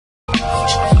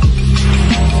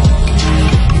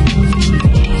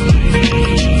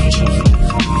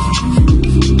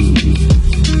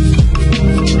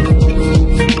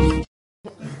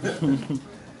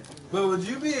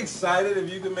excited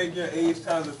if you could make your age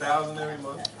times 1,000 every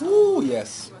month? Ooh,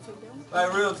 yes.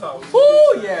 Like real talk.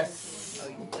 Ooh, yes.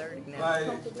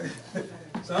 Like,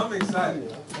 so I'm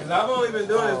excited. Because I've only been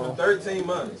doing this for 13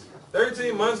 months.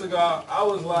 13 months ago, I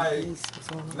was like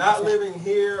not living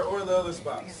here or the other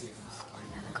spots.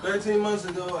 13 months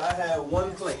ago, I had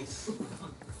one place,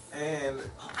 and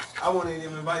I wouldn't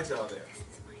even invite y'all there.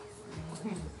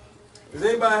 Does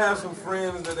anybody have some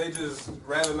friends that they just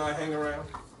rather not hang around?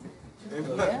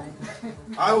 Yeah.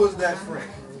 I was that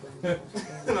friend.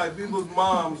 Like people's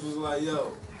moms was like,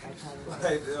 yo,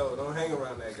 don't hang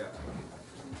around that guy,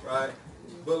 right?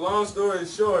 But long story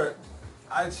short,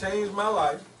 I changed my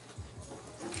life.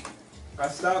 I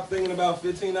stopped thinking about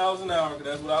 $15 an hour because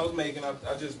that's what I was making. I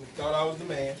just thought I was the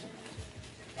man.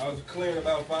 I was clearing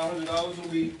about $500 a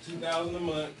week, $2,000 a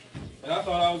month, and I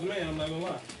thought I was the man. I'm not gonna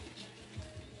lie.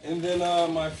 And then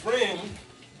my friend,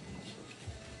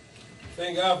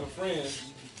 thank God for friends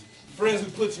who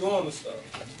put you on the stuff.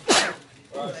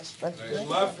 Right? And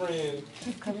my friend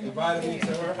invited me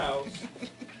to her house.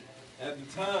 At the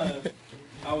time,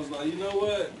 I was like, you know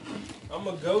what? I'm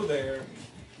going to go there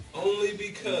only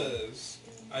because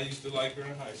I used to like her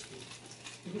in high school.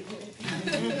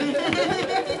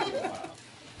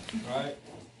 Right?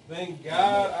 Thank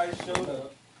God I showed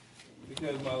up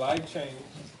because my life changed.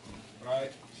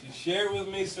 Right? She shared with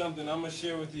me something I'm going to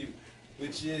share with you,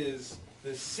 which is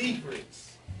the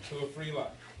secrets to a free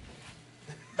life.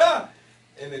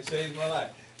 And it changed my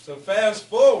life. So fast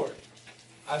forward,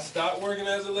 I stopped working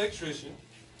as an electrician.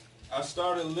 I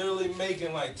started literally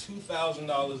making like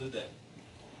 $2,000 a day.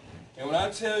 And when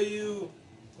I tell you,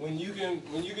 when you can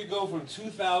go from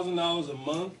 $2,000 a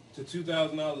month to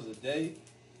 $2,000 a day,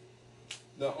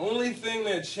 the only thing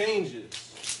that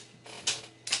changes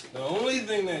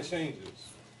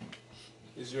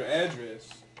is your address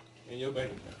and your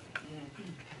bank account.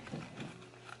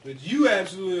 But you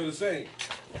absolutely are the same.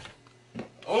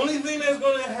 Only thing that's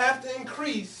going to have to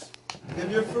increase, if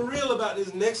you're for real about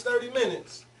this next 30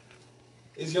 minutes,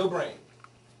 is your brain.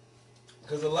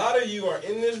 Because a lot of you are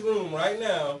in this room right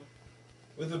now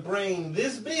with a brain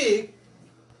this big,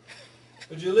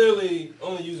 but you're literally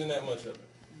only using that much of it.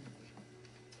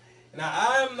 Now,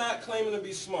 I am not claiming to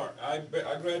be smart. I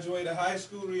graduated high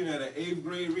school reading at an 8th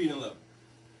grade reading level.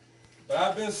 But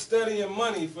I've been studying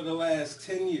money for the last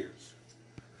 10 years.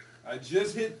 I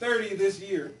just hit 30 this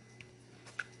year.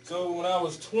 So when I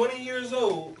was 20 years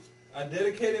old, I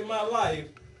dedicated my life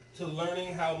to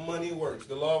learning how money works,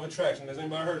 the law of attraction. Has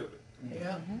anybody heard of it?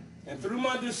 Yeah. And through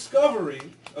my discovery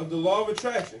of the law of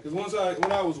attraction, because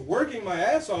when I was working my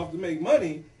ass off to make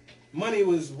money, money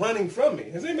was running from me.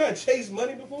 Has anybody chased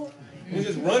money before? It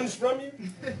just runs from you?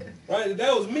 Right?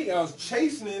 That was me. I was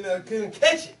chasing it and I couldn't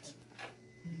catch it.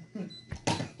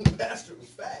 The bastard was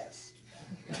fast.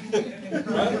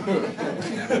 Right?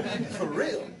 For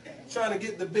real. Trying to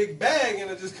get the big bag and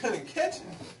I just couldn't catch it.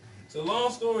 So long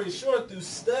story short, through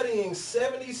studying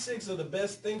 76 of the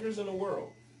best thinkers in the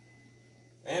world,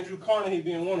 Andrew Carnegie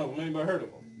being one of them. Anybody heard of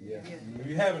him? Yeah. If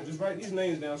you haven't, just write these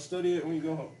names down, study it when you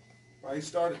go home. Right? He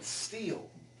started Steel.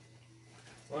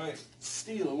 Right?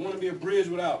 Steel. I want to be a bridge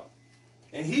without.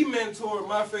 And he mentored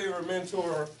my favorite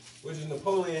mentor, which is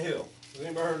Napoleon Hill. Has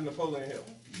anybody heard of Napoleon Hill?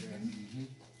 Yeah. Mm-hmm.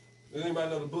 Does anybody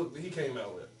know the book that he came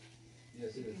out with?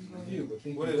 Yes, it is. But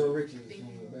Think and Grow Rich is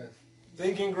one of the best.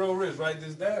 Think and Grow Rich. Write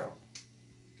this down.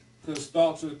 Because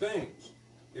thoughts are things.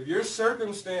 If your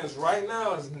circumstance right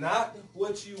now is not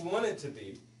what you want it to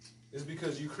be, it's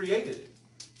because you created it.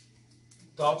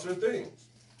 Thoughts are things.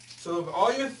 So if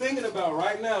all you're thinking about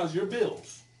right now is your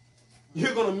bills,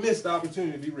 you're going to miss the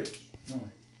opportunity to be rich.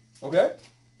 Okay?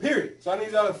 Period. So I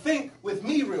need y'all to think with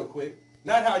me real quick,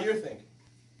 not how you're thinking.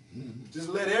 Just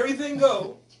let everything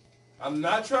go. I'm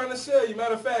not trying to sell you.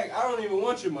 Matter of fact, I don't even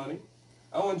want your money.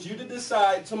 I want you to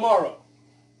decide tomorrow.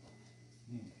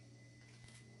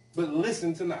 But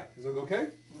listen tonight. Is that okay?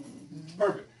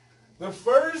 Perfect. The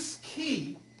first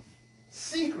key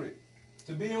secret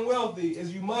to being wealthy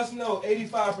is you must know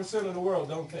 85% of the world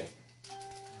don't think.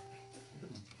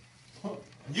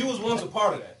 You was once a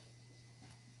part of that.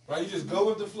 Right? You just go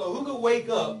with the flow. Who could wake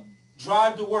up,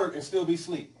 drive to work, and still be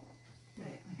asleep?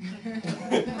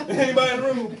 Anybody in the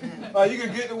room? You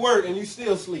can get to work and you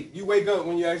still sleep. You wake up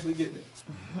when you actually get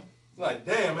there. Like,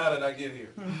 damn, how did I get here?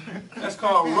 That's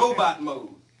called robot mode.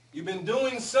 You've been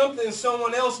doing something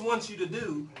someone else wants you to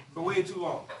do for way too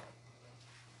long.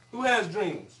 Who has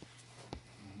dreams?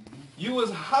 You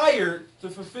was hired to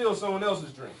fulfill someone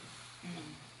else's dream.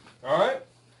 All right?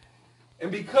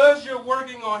 And because you're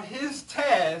working on his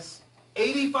task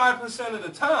 85% of the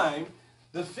time,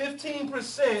 the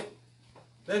 15%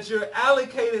 that you're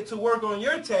allocated to work on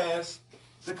your task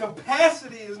The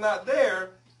capacity is not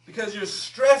there because you're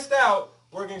stressed out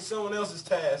working someone else's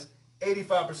task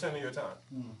 85% of your time.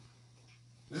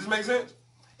 Does this make sense?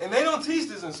 And they don't teach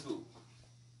this in school.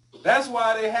 That's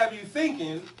why they have you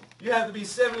thinking you have to be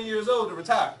 70 years old to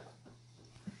retire.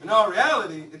 In all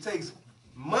reality, it takes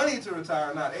money to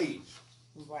retire, not age.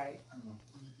 Right.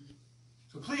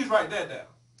 So please write that down.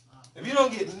 If you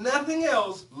don't get nothing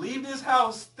else, leave this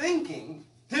house thinking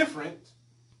different,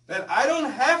 that I don't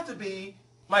have to be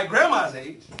my grandma's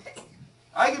age.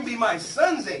 I can be my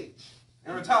son's age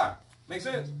and retire. Make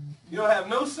sense? You don't have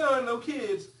no son, no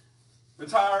kids,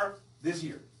 retire this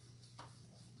year.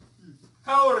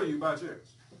 How old are you by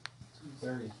chance?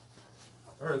 30.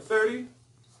 I heard 30.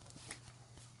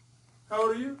 How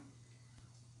old are you?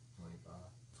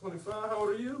 25. 25. How old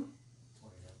are you?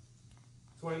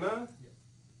 29. 29? Yeah.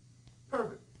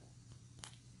 Perfect.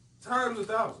 Times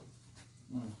 1,000.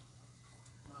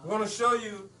 I'm going to show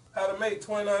you how to make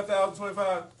 29,000,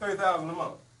 25, 30,000 a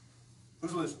month.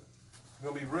 Who's listening? It's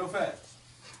going to be real fast.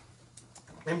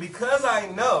 And because I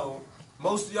know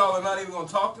most of y'all are not even going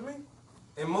to talk to me,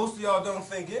 and most of y'all don't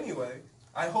think anyway,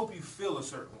 I hope you feel a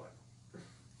certain way.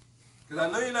 Because I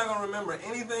know you're not going to remember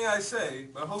anything I say,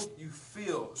 but I hope you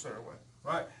feel a certain way.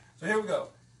 Right? So here we go.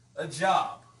 A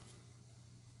job,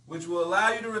 which will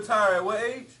allow you to retire at what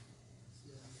age?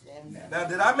 Now,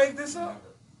 did I make this up?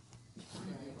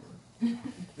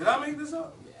 Did I make this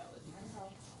up?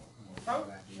 Huh?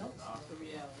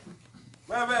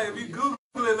 Matter of fact, if you Google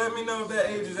it, let me know if that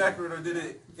age is accurate or did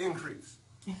it increase.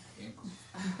 I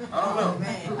don't know.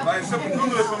 Like, somebody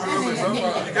Google it for me real quick, bro.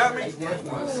 You got me?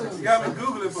 You got me?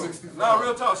 Google it for me. No,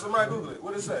 real talk. Somebody Google it.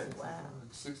 What does it say?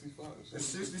 65. It's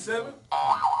 67?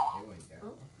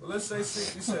 Well, let's say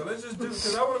 67. Let's just do,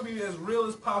 because I want to be as real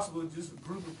as possible with just a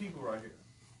group of people right here.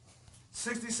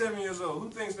 67 years old. Who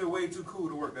thinks they're way too cool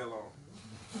to work that long?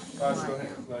 All right, show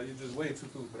hands. No, you're just way too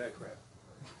cool for that crap.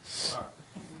 All right.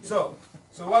 So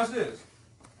watch this.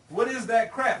 What is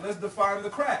that crap? Let's define the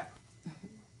crap.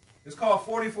 It's called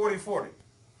 40-40-40.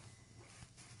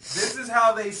 This is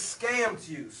how they scammed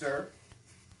you, sir.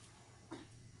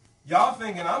 Y'all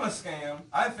thinking I'm a scam.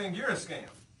 I think you're a scam.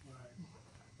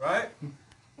 Right?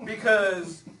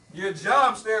 Because your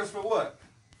job stands for what?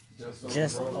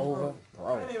 Just over.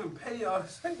 I didn't even pay y'all to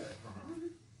say that.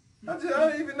 I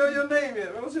don't even know your name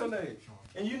yet. What's your name?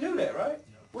 And you knew that, right?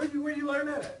 Where you learn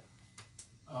that at?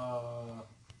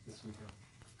 This weekend.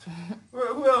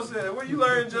 Who else said it? Where you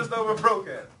learn just over broke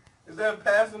at? Is that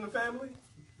passed in the family?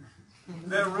 Is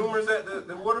that rumors at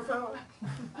the water fountain?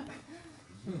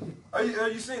 Are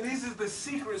you saying these are the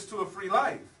secrets to a free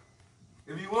life?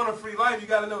 If you want a free life, you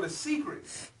got to know the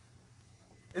secrets.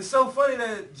 It's so funny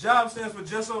that job stands for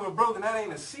just over broke, and that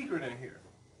ain't a secret in here.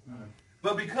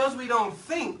 But because we don't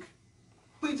think,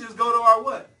 we just go to our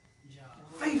what?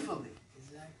 Faithfully.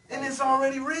 And it's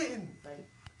already written.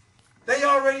 They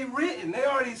already written. They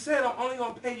already said, I'm only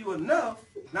going to pay you enough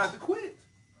not to quit.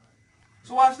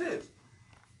 So watch this.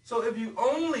 So if you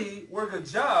only work a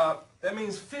job, that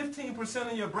means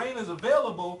 15% of your brain is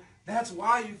available. That's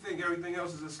why you think everything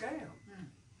else is a scam.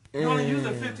 You're only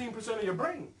using 15% of your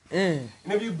brain. And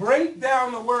if you break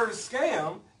down the word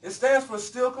scam, it stands for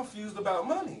still confused about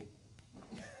money.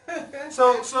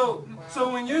 So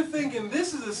when you're thinking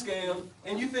this is a scam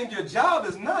and you think your job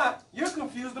is not, you're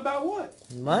confused about what?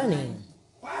 Money.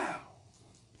 Wow.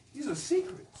 These are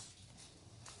secrets.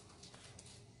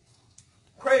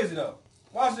 Crazy though.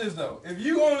 Watch this though. If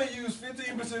you only use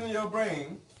 15% of your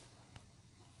brain,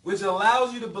 which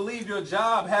allows you to believe your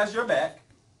job has your back,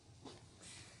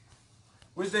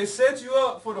 which they set you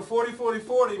up for the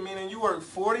 40-40-40, meaning you work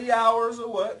 40 hours or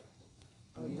what?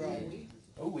 A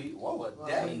week. Whoa, a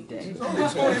day. It's only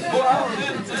 24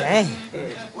 hours. Dang.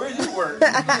 Where you work?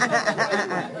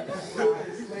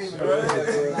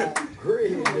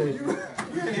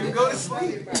 You didn't even go to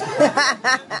sleep.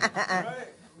 Right?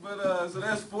 But so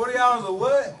that's 40 hours of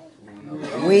what?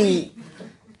 Weed.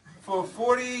 For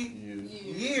 40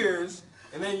 years,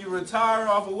 and then you retire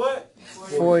off of what?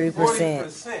 40%.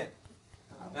 40%.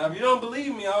 Now, if you don't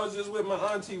believe me, I was just with my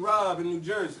auntie Rob in New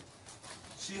Jersey.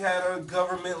 She had her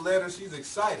government letter. She's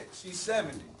excited. She's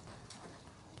 70.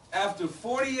 After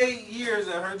 48 years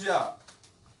at her job,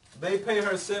 they pay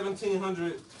her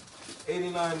 $1,789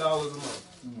 a month.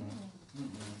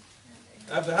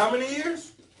 After how many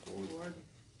years?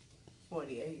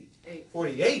 48.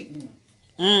 48.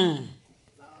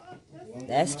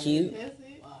 That's cute.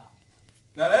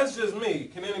 Now, that's just me.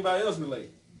 Can anybody else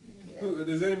relate?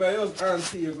 Does anybody else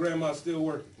auntie or grandma still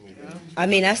working? I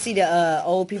mean, I see the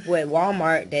old people at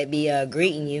Walmart that be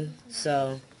greeting you,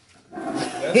 so.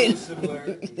 That's a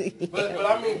similarity. But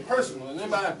I mean personally.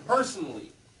 Anybody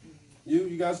personally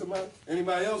You got somebody?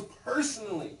 Anybody else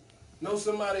personally know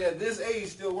somebody at this age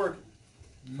still working?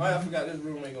 Oh, I forgot this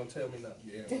room ain't gonna tell me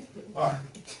nothing. Yeah. All right.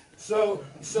 So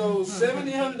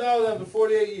 $1,700 after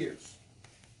 48 years.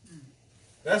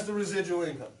 That's the residual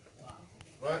income.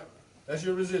 Right? That's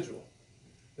your residual.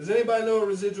 Does anybody know what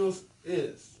residuals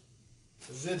is?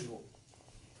 Residual.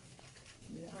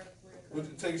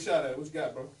 Take a shot at it. What you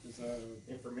got, bro?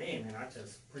 And for me, man, I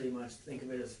just pretty much think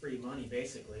of it as free money,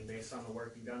 basically, based on the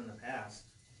work you've done in the past.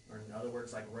 Or in other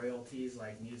words, like royalties,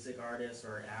 like music artists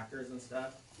or actors and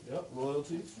stuff. Yep,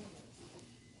 royalties.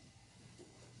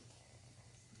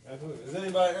 Absolutely. Is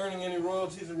anybody earning any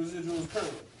royalties or residuals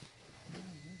currently?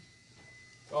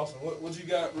 Awesome. What you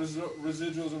got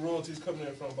residuals and royalties coming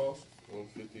in from, boss?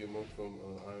 $150 a month from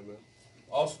IMF.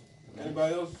 Awesome.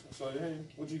 Anybody else? So, hey,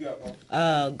 what you got,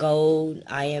 boss? Gold,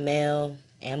 IML,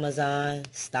 Amazon,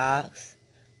 stocks,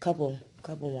 couple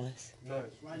ones. Nice.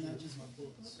 Right now, just my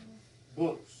books.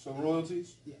 Books. So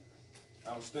royalties? Yeah.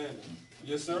 Outstanding.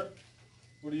 Yes, sir?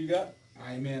 What do you got?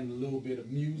 I'm in a little bit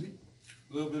of music.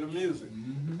 A little bit of music.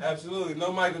 Mm-hmm. Absolutely.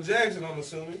 No Michael Jackson, I'm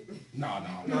assuming. No.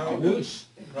 No. I wish.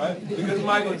 Right? Because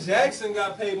Michael Jackson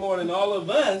got paid more than all of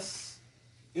us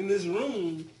in this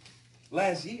room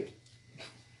last year.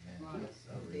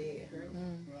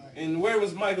 And where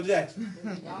was Michael Jackson?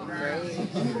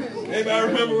 Anybody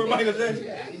remember where Michael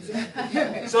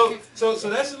Jackson? So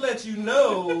that should let you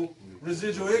know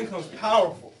residual income's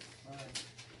powerful.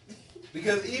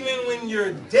 Because even when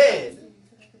you're dead,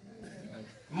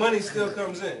 money still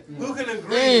comes in. Who can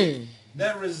agree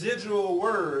that residual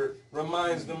word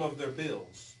reminds them of their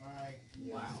bills?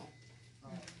 Wow.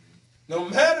 No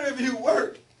matter if you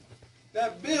work,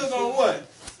 that bill's on what?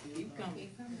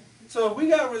 So if we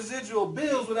got residual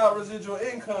bills without residual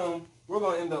income, we're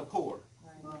going to end up poor.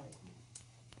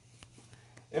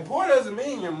 And poor doesn't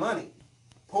mean your money.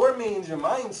 Poor means your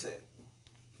mindset.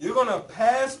 You're going to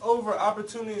pass over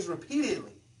opportunities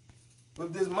repeatedly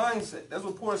with this mindset. That's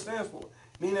what poor stands for.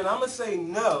 Meaning I'm going to say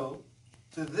no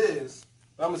to this,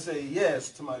 but I'm going to say yes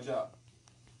to my job.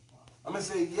 I'm going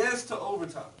to say yes to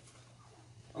overtime.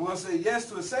 I'm going to say yes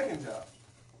to a second job.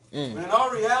 But in all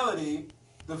reality,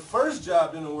 the first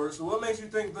job didn't work, so what makes you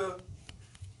think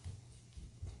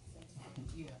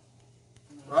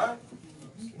right?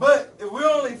 But if we're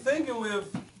only thinking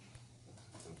with,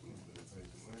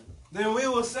 then we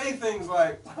will say things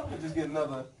like, I'm going to just get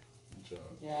another job.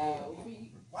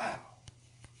 Wow.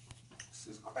 This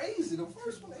is crazy. The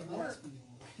first one ain't work.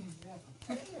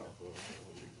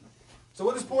 So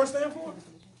what does poor stand for?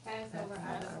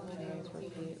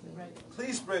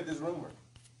 Please spread this rumor.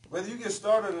 Whether you get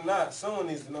started or not, someone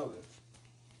needs to know this.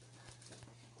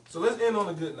 So let's end on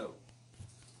a good note.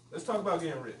 Let's talk about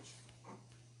getting rich.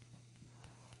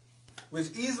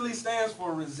 Which easily stands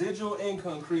for residual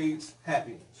income creates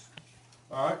happiness.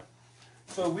 All right?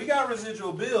 So if we got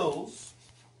residual bills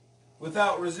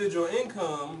without residual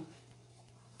income,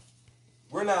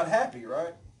 we're not happy,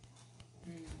 right?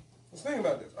 Let's think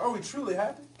about this. Are we truly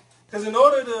happy? Because in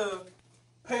order to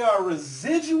pay our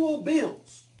residual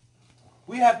bills,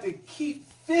 we have to keep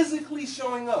physically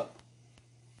showing up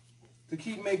to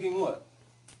keep making what?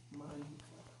 Money.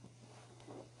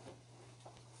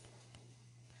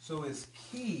 So it's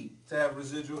key to have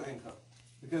residual income.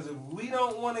 Because if we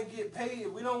don't want to get paid,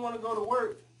 if we don't want to go to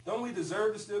work, don't we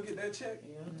deserve to still get that check?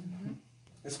 Yeah. Mm-hmm.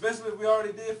 Especially if we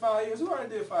already did 5 years. Who already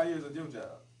did 5 years at your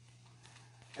job?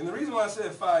 And the reason why I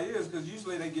said 5 years is because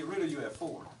usually they get rid of you at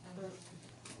 4.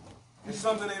 It's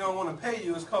something they don't want to pay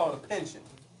you. It's called a pension.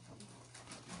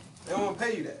 They don't want to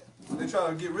pay you that. They try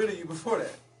to get rid of you before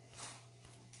that.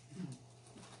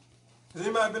 Has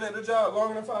anybody been at their job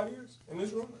longer than 5 years in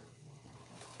this room?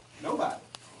 Nobody.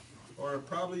 Or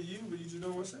probably you, but you just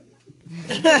don't want to say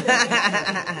it.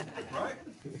 Right?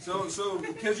 So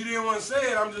because you didn't want to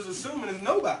say it, I'm just assuming it's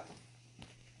nobody.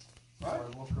 Right?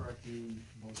 I will correct you.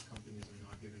 Most companies are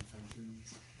not giving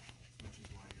pensions, which is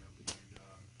why you're up against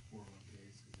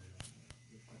 401ks because they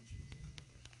don't give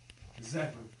pensions.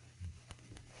 Exactly.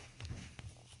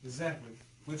 Exactly.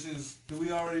 Which is, do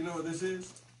we already know what this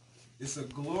is? It's a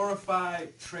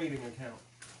glorified trading account.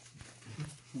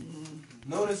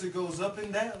 Notice it goes up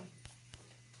and down.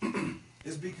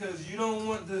 It's because you don't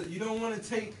want to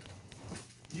take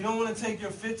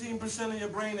your 15% of your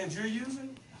brain that you're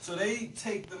using, so they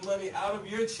take the money out of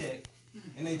your check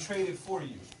and they trade it for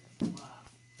you.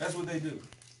 That's what they do.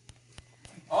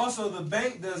 Also, the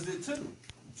bank does it too.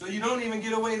 So you don't even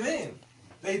get away then.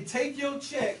 They take your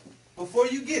check before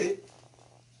you get it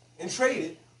and trade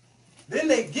it. Then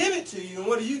they give it to you, and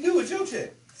what do you do with your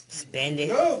check? Spend it.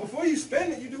 No, before you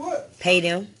spend it, you do what? Pay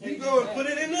them. You go and put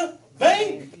it in the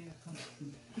bank.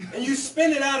 and you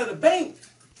spend it out of the bank.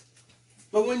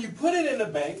 But when you put it in the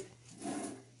bank,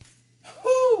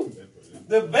 whoo,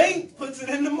 the bank puts it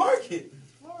in the market.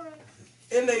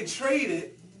 And they trade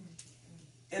it,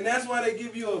 and that's why they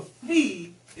give you a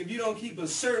fee if you don't keep a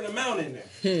certain amount in there.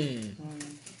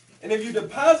 And if you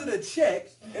deposit a check,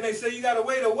 and they say you got to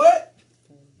wait a what?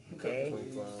 Okay.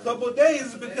 Couple of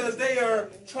days, because they are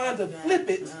trying to flip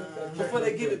it before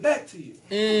they give it back to you.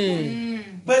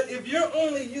 But if you're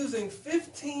only using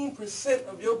 15%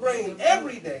 of your brain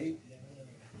every day,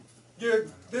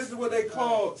 this is what they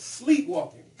call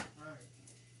sleepwalking.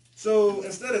 So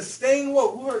instead of staying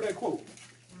woke, who heard that quote?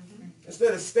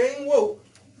 Instead of staying woke,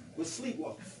 we're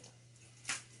sleepwalking.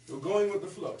 We're going with the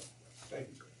flow. Thank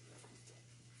you.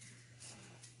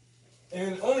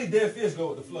 And only dead fish go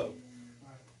with the flow.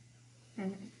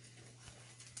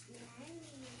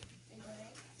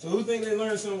 So who think they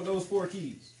learned some of those 4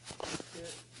 keys?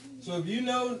 So if you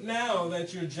know now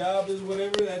that your job is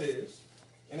whatever that is,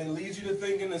 and it leads you to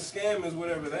thinking a scam is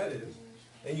whatever that is,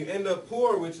 and you end up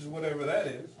poor, which is whatever that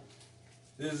is,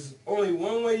 there's only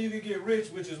one way you can get rich,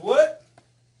 which is what?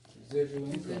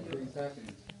 Residual income, pre-taxes.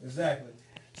 Exactly.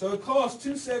 So it costs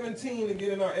 $217 to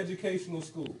get in our educational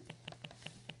school.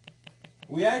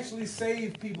 We actually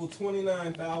saved people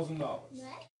 $29,000.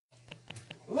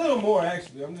 A little more,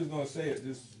 actually. I'm just going to say it.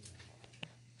 Just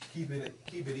keep it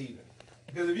even.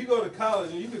 Because if you go to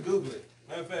college, and you can Google it.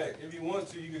 Matter of fact, if you want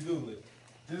to, you can Google it.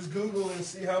 Just Google and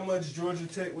see how much Georgia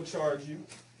Tech will charge you.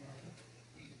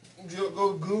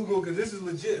 Go Google, because this is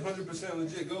legit, 100%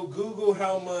 legit. Go Google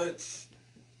how much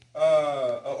an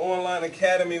online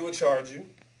academy will charge you.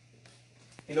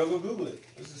 Go Google it.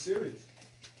 This is serious.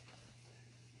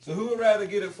 So who would rather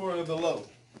get it for the low?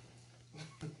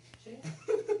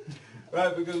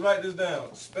 Right, because write this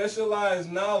down.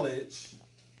 Specialized knowledge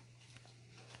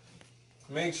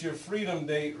makes your freedom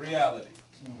date reality.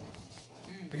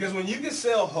 Because when you can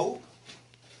sell hope,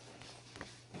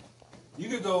 you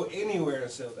could go anywhere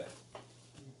and sell that.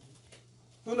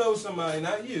 Who knows somebody,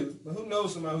 not you, but who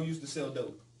knows somebody who used to sell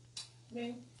dope?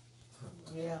 Me.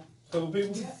 Yeah. Couple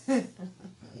people?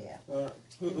 Yeah. All right.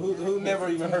 Who never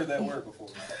even heard that word before?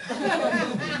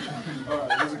 All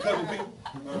right, there's a couple people?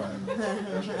 All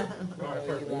right.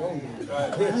 Perfect. All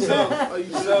right.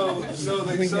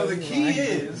 So the key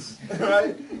is,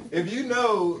 right, if you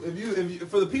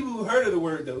for the people who heard of the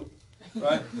word dope,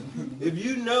 right, if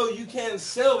you know you can't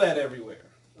sell that everywhere,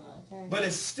 but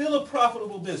it's still a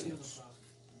profitable business.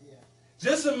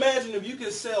 Just imagine if you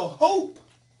could sell hope,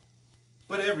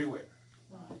 but everywhere.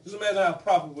 Just imagine how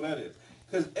profitable that is.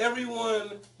 Because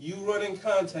everyone you run in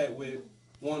contact with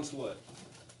wants what?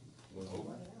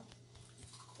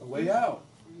 A way out.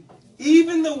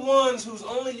 Even the ones who's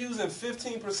only using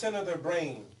 15% of their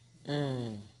brain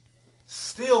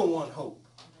still want hope.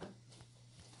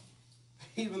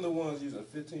 Even the ones using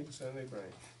 15% of their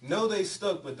brain. Know they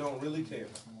stuck but don't really care.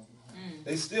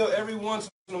 They still every once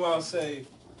in a while say,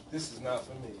 this is not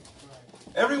for me.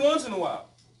 Every once in a while.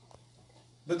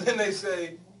 But then they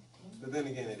say, but then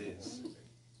again it is.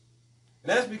 And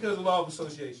that's because of the law of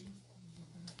association.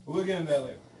 But we'll get into that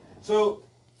later. So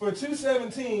for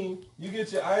 $217, you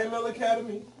get your IML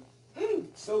Academy.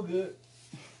 So good.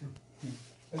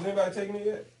 Has anybody taken it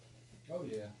yet? Oh,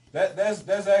 yeah.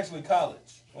 That's actually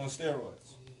college on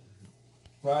steroids.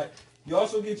 Right? You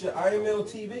also get your IML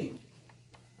TV.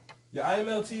 Your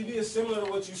IML TV is similar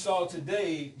to what you saw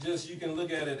today, just you can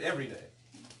look at it every day.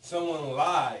 Someone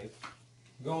live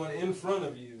going in front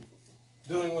of you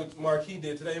doing what Marquis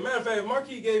did today. Matter of fact, if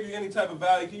Marquis gave you any type of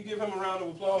value, can you give him a round of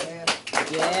applause?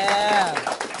 Yeah.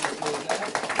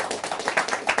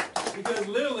 Because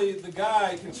literally, the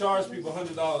guy can charge people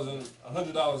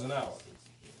 $100 an hour.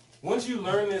 Once you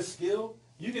learn this skill,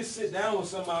 you can sit down with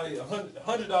somebody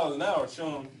 $100 an hour,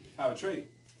 show them how to trade.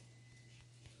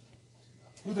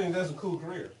 Who thinks that's a cool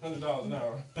career? $100 an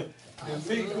hour. If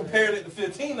we compared it to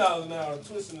 $15 an hour,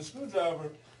 twisting the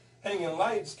screwdriver, hanging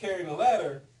lights, carrying a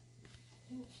ladder,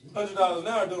 $100 an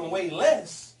hour doing way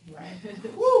less.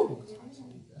 Right. Woo!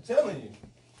 I'm telling you.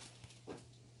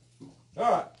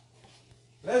 All right.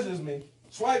 That's just me.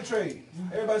 Swipe trade.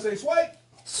 Everybody say swipe.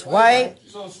 Swipe.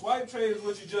 So swipe trade is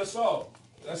what you just saw.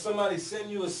 That's somebody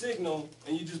send you a signal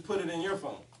and you just put it in your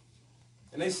phone.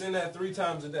 And they send that 3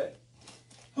 times a day.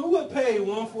 Who would pay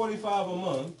 $145 a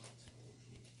month?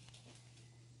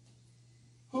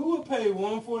 Who would pay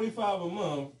 $145 a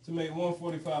month to make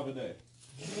 $145 a day?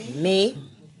 Me.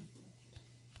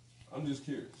 I'm just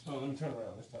curious. Hold on, let me turn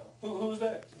around this time. Who's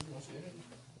that?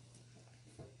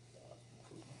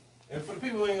 And for the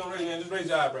people who ain't gonna raise your hand, just raise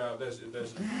your eyebrow if that's you.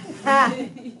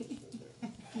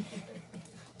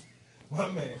 My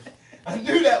man. I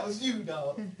knew that was you,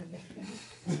 dog.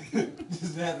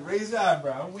 Just had to raise your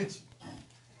eyebrow. I'm with you.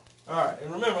 All right,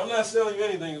 and remember, I'm not selling you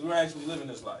anything because we're actually living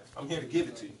this life. I'm here to give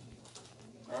it to you.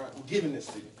 All right, I'm giving this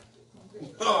to you.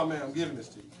 Oh, man, I'm giving this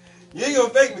to you. You ain't going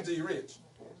to thank me till you're rich.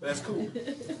 That's cool.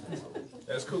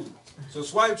 That's cool. So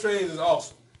swipe trades is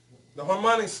awesome. The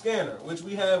harmonic scanner, which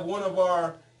we have one of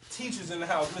our teachers in the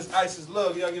house, Miss Isis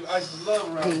Love. Y'all give Isis Love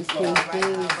a round of applause. All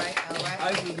right.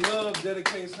 Isis Love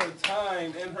dedicates her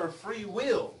time and her free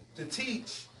will to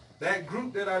teach that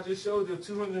group that I just showed you,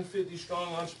 250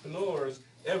 strong entrepreneurs,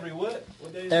 every what?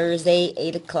 What day is it? Thursday,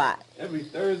 8 o'clock. Every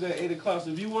Thursday at 8 o'clock.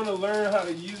 So if you want to learn how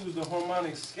to use the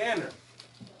harmonic scanner,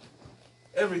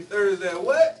 every Thursday at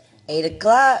what? 8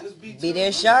 o'clock. Just Be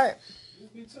there sharp.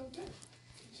 Just be tuned in.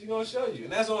 She's going to show you.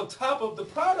 And that's on top of the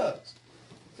products.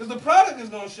 Because the product is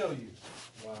going to show you.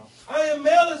 Wow. I Am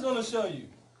Male is going to show you.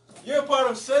 You're a part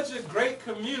of such a great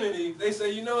community. They say,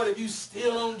 you know what, if you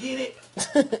still don't get it,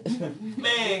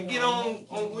 man, get on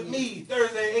with me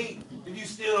Thursday 8 if you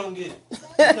still don't get it.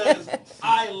 Because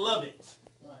I love it.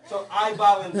 So I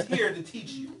volunteer to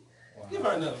teach you. Give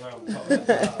her another round of applause.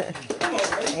 Come on,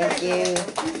 man. Thank you.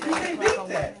 You can't beat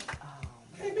that.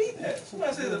 You can't beat that.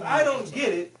 Somebody says, if I don't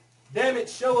get it, damn it,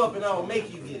 show up and I'll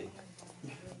make you get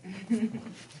it.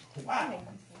 Wow.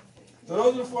 So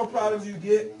those are the 4 products you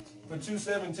get for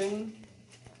 $217.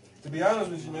 To be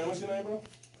honest with you, man, what's your name, bro?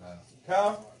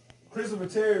 Kyle. Christopher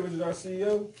Terry, which is our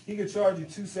CEO, he could charge you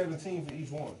 $217 for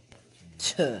each one.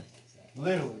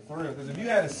 Literally, for real. Because if you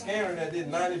had a scanner that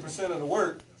did 90% of the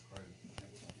work,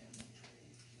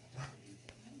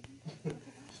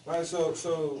 right? So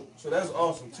that's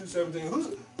awesome. $217. Who's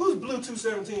blew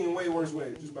 $217 in way worse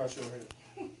ways? Just about show hands.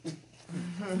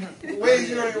 Ways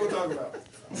you don't even want to talk about.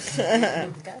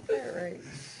 Got that right.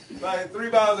 Like 3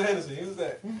 bottles of Hennessy. Who's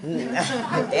that?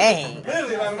 Dang.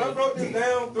 Literally, like when I broke this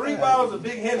down, 3 bottles of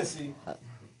big Hennessy,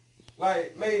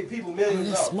 like made people millions of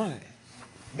That's dollars. smart.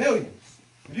 Millions.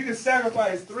 If you can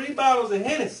sacrifice 3 bottles of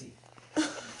Hennessy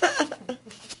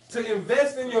to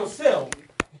invest in yourself,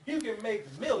 you can make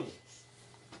millions.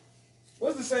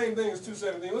 What's the same thing as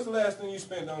 $217? What's the last thing you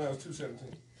spent on that was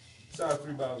 $217? Besides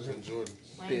 3 bottles of Hennessy. Jordans.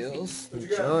 Bills. What you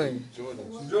got? Jordan.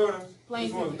 Jordans. Some Jordans.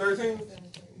 Which one? 13?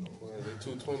 Well,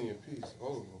 they're $220 a piece.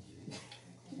 All of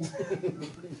them.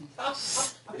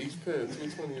 Each pair,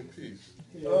 $220 a piece.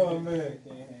 Oh, man.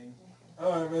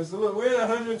 All right, man. So look, we're in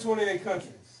 128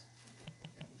 countries.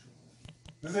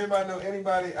 Does anybody know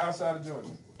anybody outside of Georgia?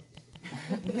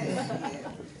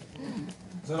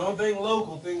 So don't think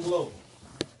local, think global.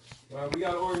 All right, we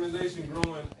got an organization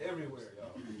growing everywhere,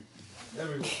 y'all.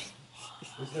 Everywhere.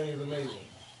 This thing is amazing.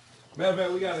 Matter of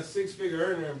fact, we got a 6-figure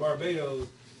earner in Barbados.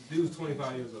 Dude's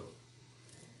 25 years old.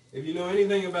 If you know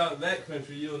anything about that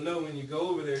country, you'll know when you go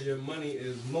over there, your money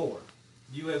is more.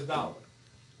 U.S. dollar.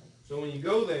 So when you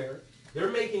go there,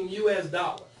 they're making U.S.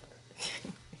 dollar.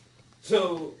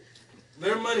 So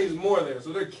their money's more there.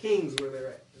 So they're kings where they're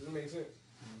at. Does that make sense?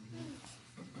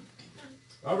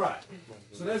 All right.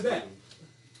 So that's that.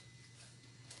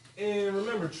 And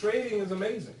remember, trading is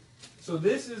amazing. So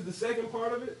this is the second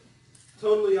part of it.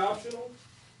 Totally optional.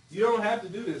 You don't have to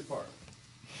do this part.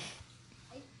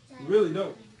 You really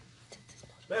don't.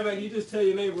 Matter of fact, you just tell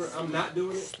your neighbor, I'm not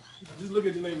doing it. Just look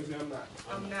at your neighbor and say, I'm not.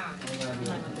 I'm not.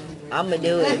 I'm going to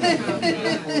do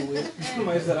it.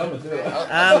 Somebody said, I'm going to do it.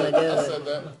 I'm going to I do it. said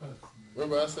that.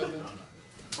 Remember I said that?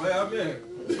 Oh, yeah,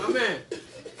 my man.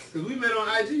 Because we met on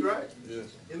IG, right?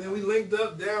 Yes. And then we linked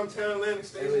up downtown Atlantic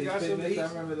Station, got some to eat. I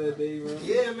remember that day, bro.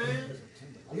 Yeah, man.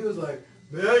 He was like,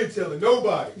 man, I ain't telling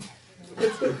nobody.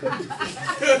 Like,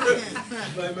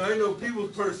 man, I ain't no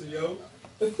people's person, yo.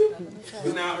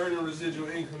 We're now earning residual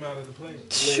income out of the plane.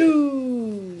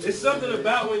 It's something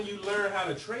about when you learn how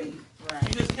to trade. Right. You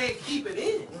just can't keep it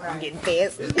in. I'm getting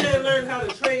fast. This man learned how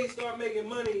to trade, start making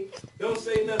money, don't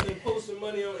say nothing, post some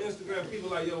money on Instagram. People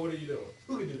like, yo, what are you doing?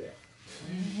 Who can do that?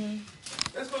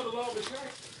 That's called the law of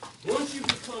attraction. Once you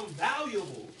become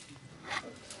valuable,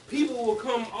 people will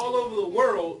come all over the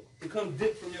world to come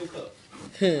dip from your cup.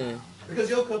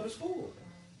 Because your cup is full.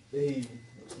 Does it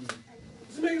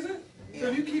make sense? So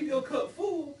if you keep your cup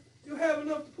full, you'll have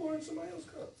enough to pour in somebody else's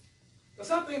cup. Now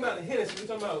stop thinking about the Hennessy. We're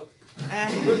talking about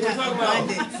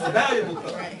a valuable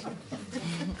cup.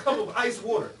 Cup of ice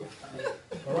water.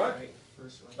 All right?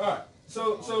 All right.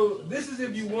 So this is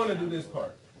if you want to do this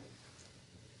part.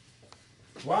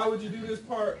 Why would you do this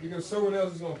part? Because someone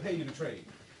else is going to pay you to trade.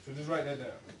 So just write that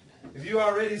down. If you're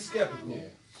already skeptical,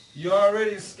 you're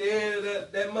already scared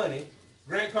of that money.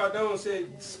 Grant Cardone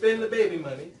said, spend the baby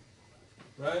money.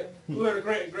 Right? Who heard of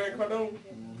Grant Cardone?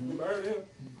 I heard of him.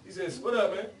 He said, what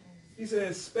up, man? He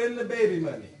said, spend the baby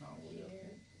money.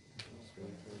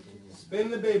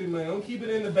 Spend the baby money. Don't keep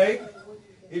it in the bank.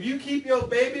 If you keep your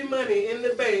baby money in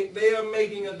the bank, they are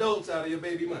making adults out of your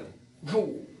baby money.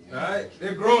 All right?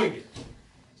 They're growing it.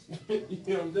 You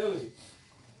know what I'm telling you?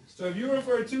 So if you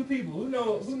refer two people, who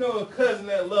know a cousin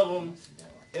that love them,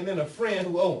 and then a friend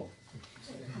who owe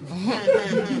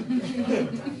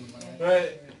them.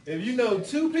 Right? If you know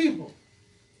two people,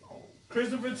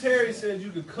 Christopher Terry said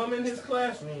you could come in his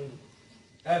classroom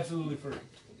absolutely free.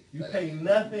 You pay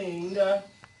nothing,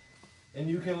 and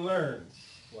you can learn.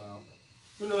 Wow.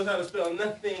 Who knows how to spell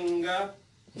nothing? Right?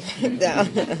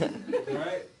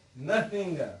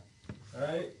 Nothing.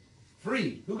 Right?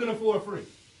 Free. Who can afford free?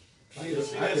 I need to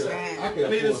see that side. I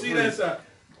need to see that side.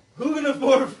 Who can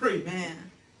afford free? Man.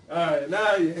 All right,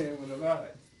 now you're having a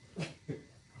lot.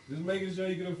 Just making sure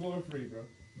you can afford free, bro.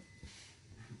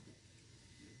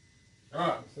 All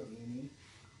right.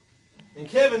 And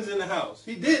Kevin's in the house.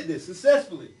 He did this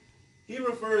successfully. He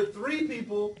referred 3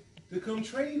 people to come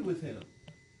trade with him.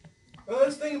 Well,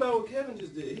 let's think about what Kevin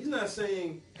just did. He's not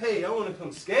saying, hey, I want to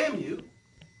come scam you.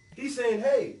 He's saying,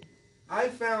 hey, I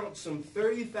found some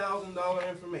 $30,000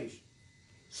 information,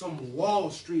 some Wall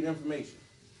Street information,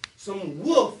 some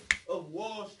wolf of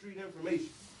Wall Street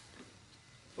information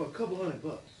for a couple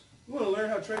 $100. You want to learn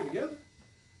how to trade together?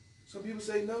 Some people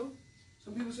say no.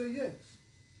 Some people say yes.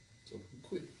 Some people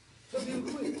quit. Some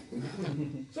people quit.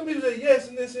 Some people say yes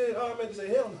and then say, oh, I meant to say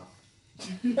hell no.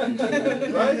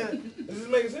 Right? Is this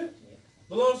making sense?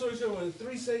 But long story short, when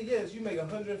 3 say yes, you make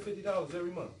 $150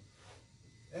 every month.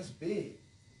 That's big.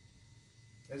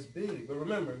 That's big. But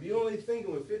remember, if you're only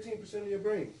thinking with 15% of your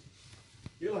brain,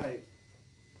 you're like,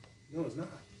 no, it's not.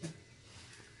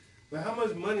 But how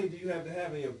much money do you have to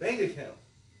have in your bank account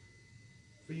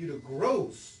for you to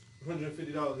gross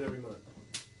 $150 every month?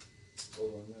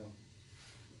 Hold on now.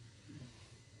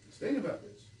 Let's think about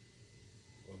this.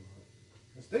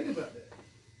 Let's think about that.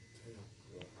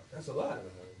 That's a lot.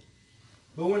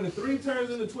 But when the 3 turns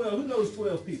into 12, who knows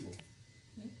 12 people?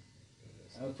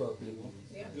 I know 12 people.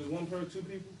 Yeah. Just 1 per 2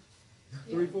 people?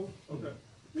 3, 4? Okay.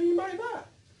 I mean, you might not.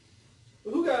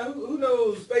 But who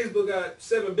knows Facebook got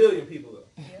 7 billion people though?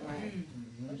 Right.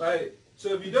 Right?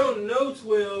 So if you don't know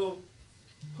 12,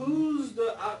 who's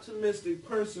the optimistic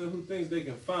person who thinks they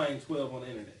can find 12 on the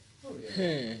internet? Oh,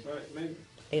 yeah. Right? Maybe.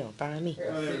 They gonna find me.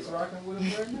 Got 6 rocking with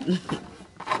him right now.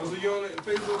 Oh, so you on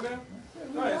Facebook now?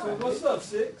 All right, so what's up,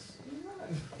 6?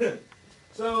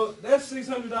 So that's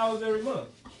 $600 every month.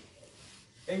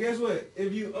 And guess what?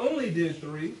 If you only did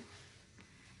 3,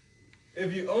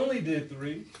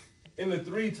 and the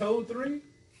 3 told 3,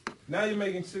 now you're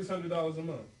making $600 a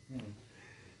month.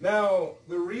 Now,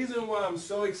 the reason why I'm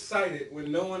so excited when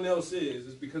no one else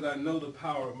is because I know the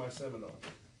power of my seminar.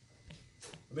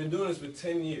 I've been doing this for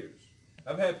 10 years.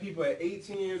 I've had people at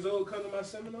 18 years old come to my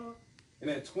seminar, and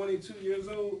at 22 years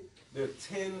old, they're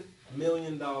 $10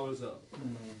 million up.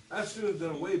 I should have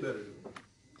done way better than that.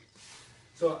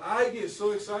 So I get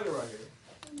so excited right here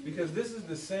because this is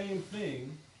the same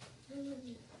thing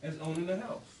as owning a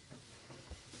house.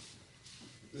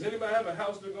 Does anybody have a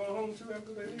house they're going home to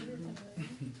after they leave here?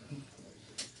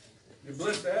 You're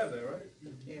blessed to have that, right?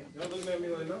 Yeah. Y'all looking at me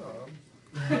like, no.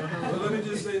 But let me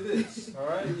just say this, all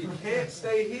right? You can't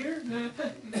stay here,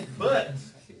 but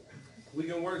we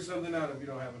can work something out if you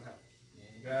don't have a house.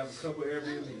 You gotta have a couple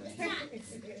Airbnbs.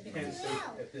 You can't stay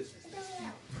at this one.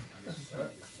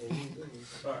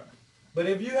 All right. But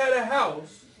if you had a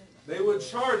house, they would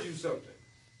charge you something.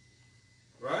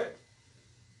 Right?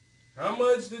 How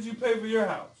much did you pay for your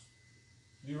house?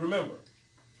 Do you remember?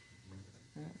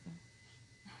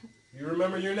 You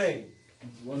remember your name?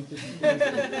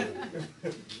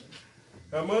 153.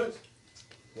 How much?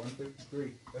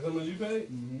 153. That's how much you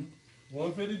paid? Mm-hmm.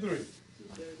 153.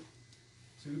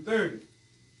 230.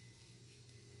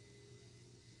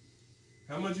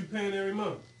 How much you paying every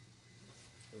month?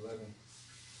 11.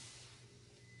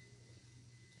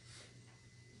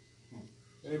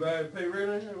 Anybody pay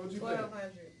rent in here? What you pay?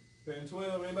 1,200. Paying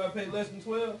 12. Anybody pay less than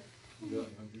 12? You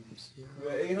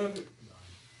got 800?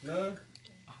 None?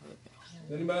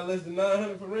 Anybody less than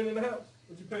 900 for renting the house?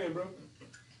 What you paying, bro?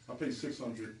 I pay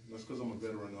 600. That's because I'm a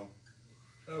veteran now.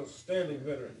 Outstanding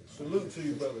veteran. Salute to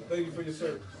you, brother. Thank you for your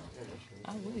service.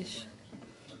 I wish.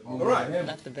 All right.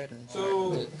 Not the veteran.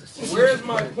 So, where's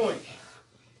my point?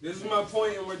 This is my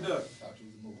point, and we're done.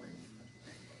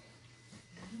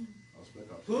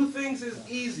 Who thinks it's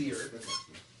easier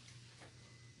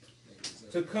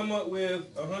to come up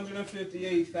with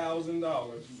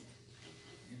 $158,000,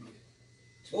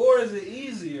 or is it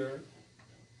easier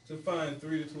to find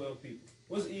 3 to 12 people?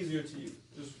 What's easier to you?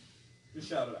 Just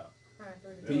shout it out.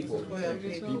 People. 12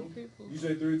 people. You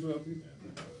say 3 to 12 people?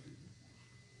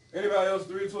 Anybody else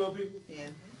 3 to 12 people?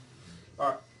 Yeah. All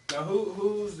right. Now,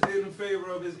 who's in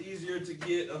favor of it's easier to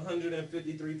get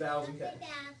 153,000 cash?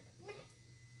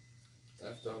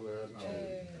 That's down there at the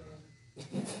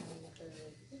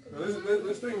Now, let's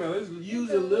think about it. Let's use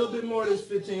a little bit more than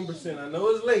 15%. I know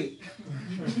it's late.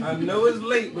 I know it's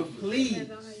late, but please,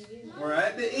 we're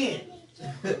at the end.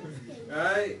 All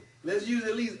right? Let's use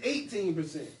at least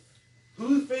 18%.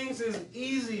 Who thinks it's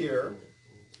easier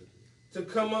to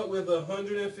come up with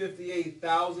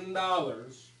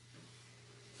 $158,000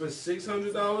 for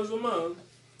 $600 a month,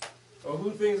 or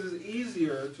who thinks it's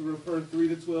easier to refer 3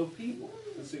 to 12 people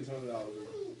for $600 a month?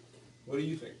 What do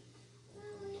you think?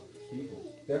 People.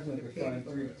 Definitely preferring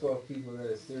 3 to 12 people that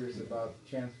are serious about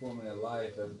transforming their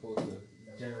life as opposed to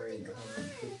generating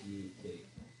 158K.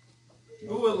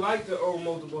 Who would like to own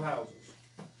multiple houses?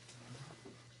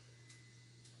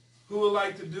 Who would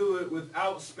like to do it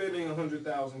without spending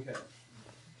 100,000 cash?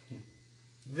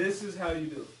 This is how you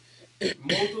do it.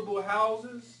 Multiple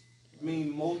houses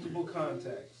mean multiple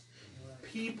contacts.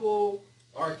 People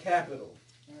are capital.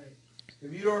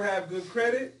 If you don't have good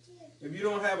credit, if you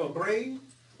don't have a brain,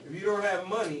 if you don't have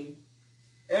money,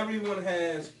 everyone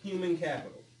has human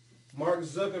capital. Mark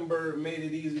Zuckerberg made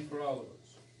it easy for all of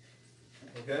us.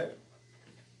 Okay?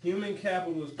 Human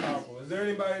capital is powerful. Is there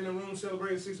anybody in the room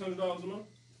celebrating $600 a month?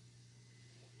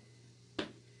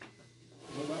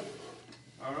 Nobody?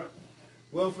 All right.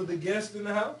 Well, for the guests in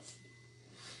the house,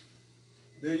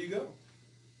 there you go.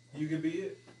 You can be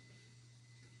it.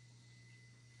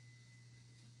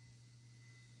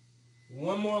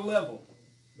 One more level,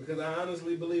 because I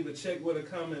honestly believe a check with a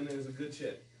comment is a good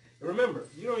check. And remember,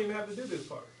 you don't even have to do this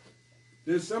part.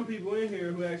 There's some people in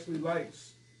here who actually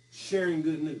likes sharing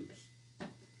good news.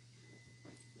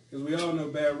 Because we all know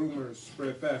bad rumors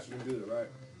spread faster than good, right?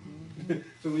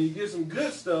 So when you get some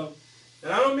good stuff,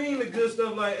 and I don't mean the good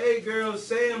stuff like, hey girl,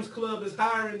 Sam's Club is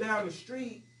hiring down the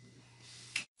street.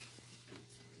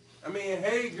 I mean,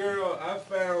 hey girl, I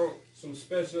found some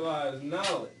specialized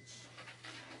knowledge.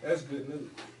 That's good news.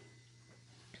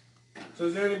 So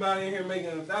is there anybody in here making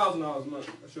 $1,000 a month?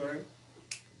 I sure ain't.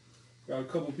 Got a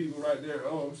couple people right there.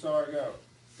 Oh, I'm sorry, I got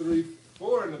 3,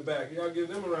 4 in the back. Y'all give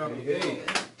them a round of applause. Hey.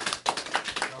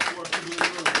 Got 4 people in the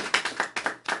room.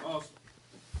 Awesome.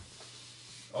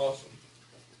 Awesome.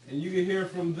 And you can hear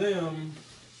from them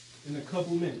in a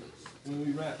couple minutes when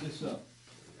we wrap this up.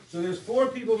 So there's 4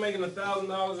 people making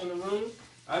 $1,000 in the room.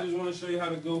 I just want to show you how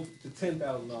to go to $10,000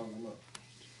 a month.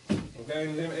 Okay,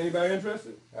 anybody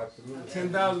interested? Absolutely.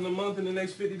 $10,000 a month in the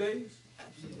next 50 days?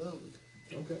 Absolutely.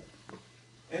 Okay.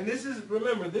 And this is,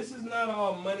 remember, this is not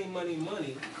all money, money,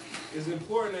 money. It's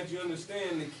important that you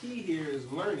understand the key here is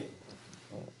learning.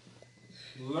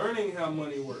 Learning how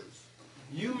money works.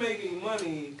 You making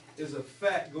money is a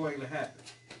fact going to happen.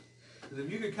 Because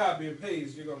if you can copy and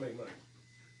paste, you're going to make money.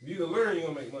 If you can learn, you're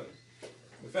going to make money.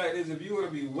 The fact is, if you want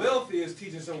to be wealthy, it's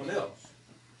teaching someone else.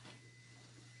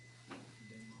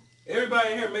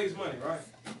 Everybody in here makes money, right?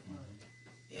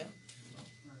 Yeah.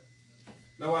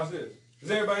 Now watch this.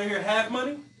 Does everybody in here have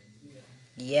money?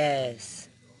 Yes.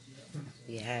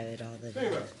 We have it all the Think time.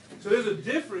 about it. So there's a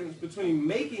difference between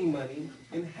making money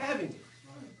and having it.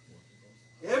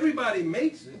 Everybody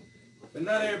makes it, but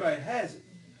not everybody has it.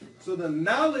 So the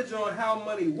knowledge on how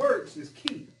money works is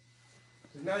key.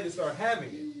 Because now you start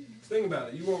having it. Think about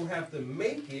it. You won't have to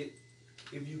make it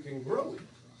if you can grow it.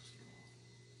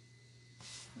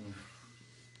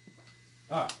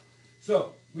 All right.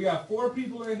 So we got 4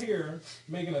 people in here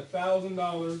making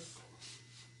 $1,000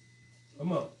 a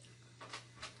month.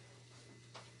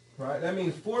 Right? That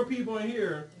means 4 people in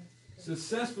here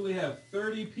successfully have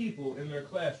 30 people in their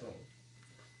classroom.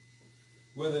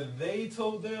 Whether they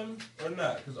told them or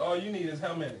not. Because all you need is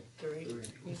how many? 3.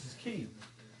 This is key.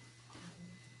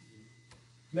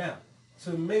 Now,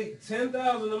 to make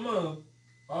 $10,000 a month,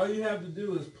 all you have to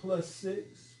do is plus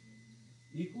 6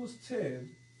 equals 10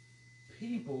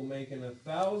 people making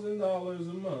 $1,000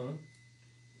 a month,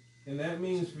 and that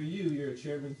means for you, you're a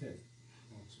chairman 10.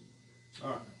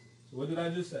 All right. So what did I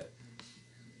just say?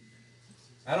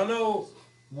 I don't know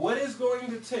what it's going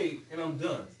to take, and I'm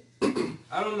done.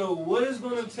 I don't know what it's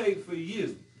going to take for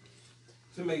you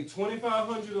to make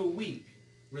 $2,500 a week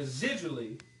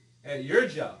residually at your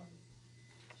job.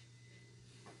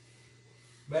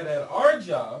 But at our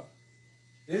job,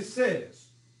 it says,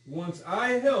 once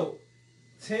I help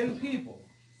 10 people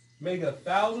make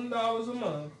 $1,000 a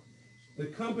month, the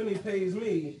company pays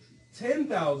me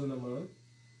 $10,000 a month,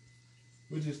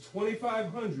 which is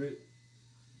 $2,500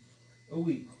 a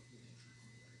week.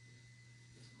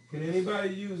 Can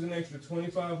anybody use an extra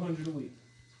 $2,500 a week?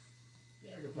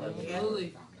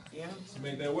 Absolutely. Yeah.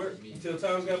 Make that work until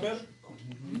times got better?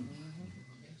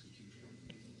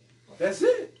 That's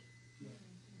it.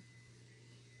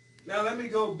 Now let me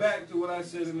go back to what I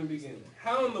said in the beginning.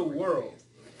 How in the world,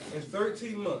 in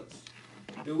 13 months,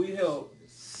 do we help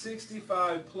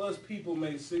 65 plus people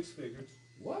make six figures?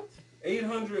 What?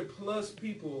 800 plus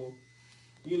people,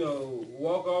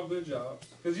 walk off their jobs.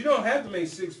 Because you don't have to make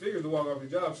six figures to walk off your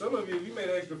job. Some of you, if you made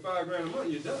an extra $5,000 a month,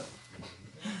 you're done.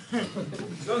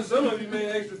 Some of you made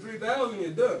an extra $3,000,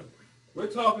 you're done. We're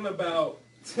talking about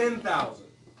 10,000.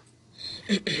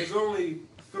 There's only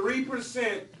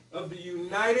 3% of the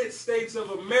United States of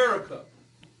America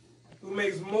who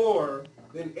makes more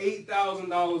than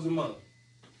 $8,000 a month.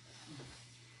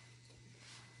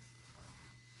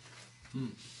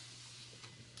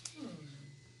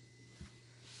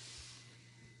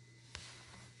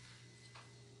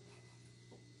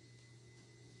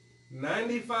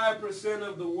 95%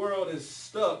 of the world is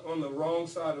stuck on the wrong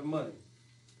side of money.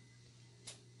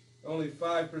 Only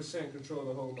 5% control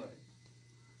the whole money.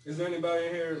 Is there anybody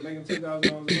in here making $10,000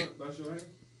 a month? By show of hands.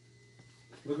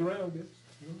 Look around, bitch.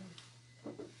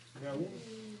 Got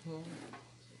one.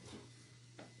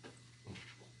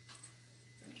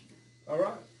 All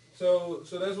right. So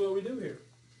that's what we do here.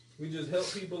 We just help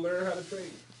people learn how to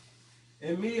trade.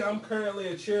 And me, I'm currently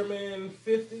a chairman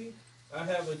 50. I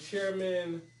have a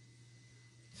chairman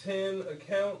 10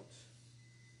 account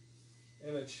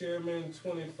and a chairman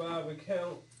 25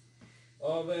 account.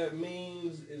 All that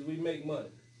means is we make money.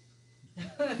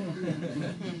 All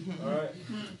right.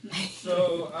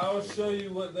 So I'll show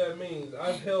you what that means.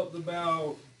 I've helped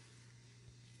about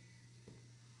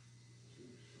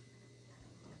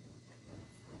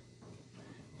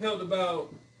helped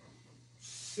about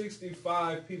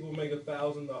 65 people make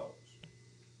 $1,000.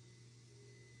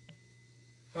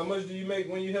 How much do you make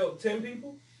when you help 10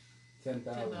 people?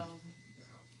 10,000.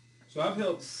 So I've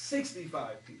helped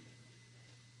 65 people.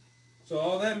 So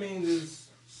all that means is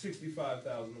 $65,000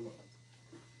 a month.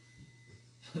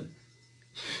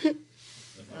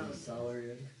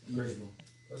 Salary. Grateful.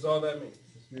 That's all that means.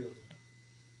 It's beautiful.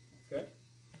 Okay?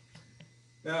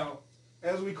 Now,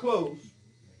 as we close,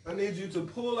 I need you to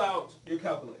pull out your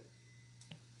calculator.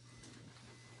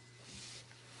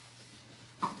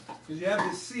 Because you have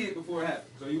to see it before it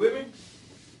happens. Are you with me?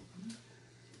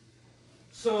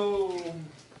 So,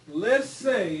 let's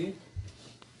say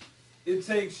it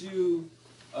takes you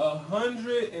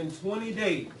 120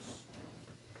 days.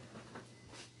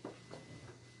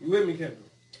 You with me, Kendra?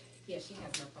 Yeah, she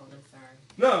has no phone. I'm sorry.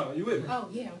 No, you with me? Oh,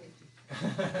 yeah.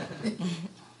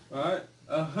 All right.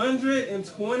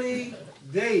 120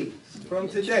 days from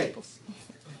today,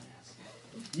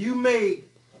 you make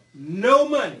no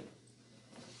money.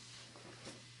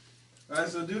 All right,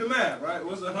 so do the math, right?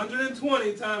 What's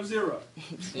 120 times 0?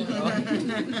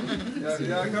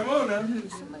 Y'all come on now.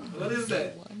 What is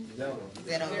that?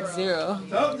 Zero.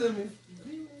 Talk to me.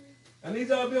 I need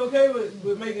y'all to be okay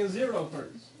with making 0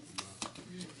 first.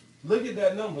 Look at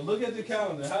that number. Look at the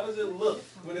calendar. How does it look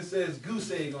when it says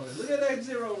goose egg on it? Look at that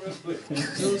 0 real quick.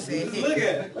 Goose egg. Just look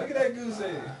at it. Look at that goose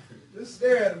egg. Just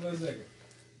stare at it for a second.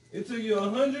 It took you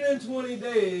 120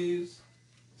 days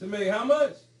to make how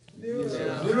much?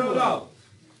 $0.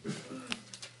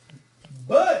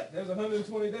 But there's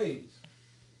 120 days.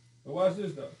 But watch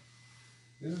this though.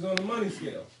 This is on the money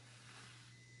scale.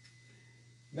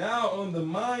 Now on the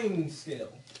mind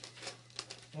scale,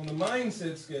 on the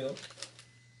mindset scale,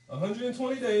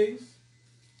 120 days,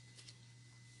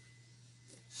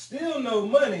 still no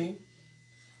money,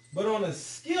 but on a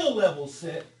skill level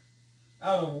set,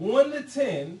 out of 1 to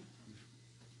 10,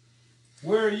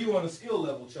 where are you on a skill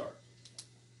level chart?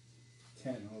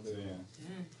 10 over there.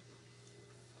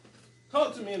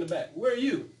 Talk to me in the back. Where are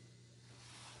you?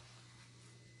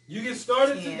 You get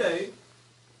started 10. today.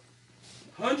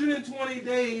 120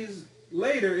 days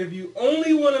later, if you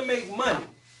only want to make money,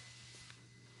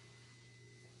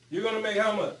 you're going to make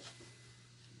how much?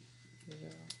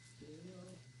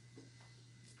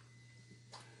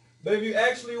 But if you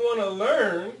actually want to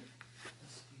learn,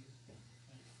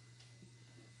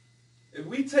 if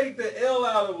we take the L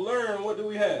out of learn, what do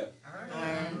we have?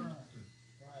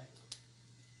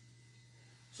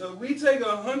 So we take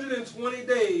 120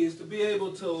 days to be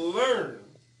able to learn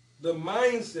the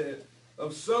mindset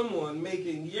of someone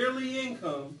making yearly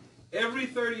income every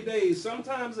 30 days,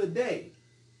 sometimes a day.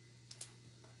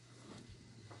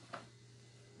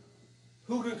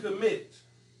 Who can commit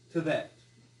to that?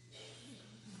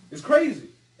 It's crazy.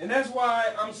 And that's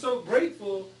why I'm so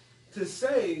grateful to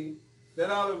say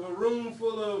that out of a room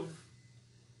full of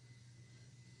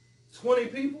 20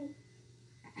 people,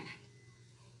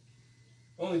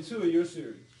 only 2 are your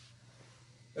series.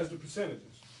 That's the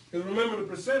percentages. Because remember the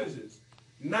percentages.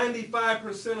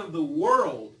 95% of the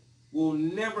world will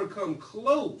never come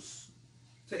close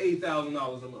to $8,000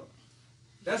 a month.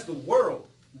 That's the world.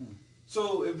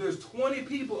 So if there's 20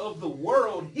 people of the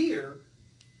world here,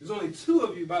 there's only 2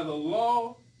 of you by the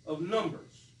law of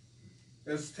numbers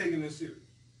that's taking this serious.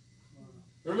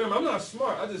 Remember, I'm not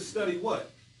smart. I just study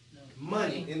what?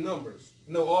 Money and numbers.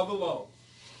 Know all the laws.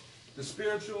 The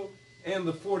spiritual and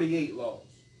the 48 laws.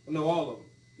 I know all of them.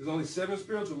 There's only 7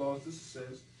 spiritual laws, this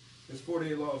says. There's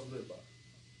 48 laws to live by.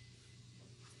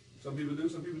 Some people do,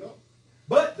 some people don't.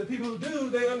 But the people who do,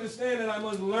 they understand that I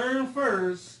must learn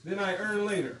first, then I earn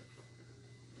later.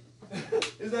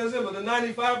 It's that simple. The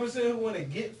 95% who want to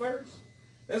get first,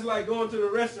 that's like going to the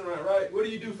restaurant, right? What do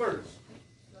you do first?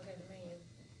 Look at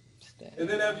the menu. And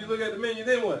then after you look at the menu,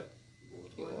 then what?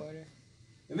 You order.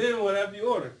 And then what after you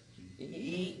order? You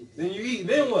eat. Then you eat.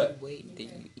 Then what? Wait, then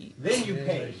you eat. Then you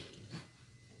pay.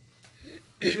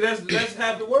 See, that's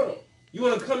half the world. You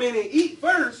want to come in and eat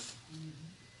first,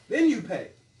 then you pay.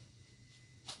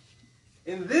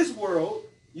 In this world,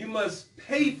 you must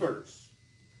pay first,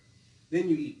 then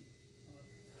you eat.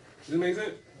 Does that make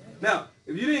sense? Now,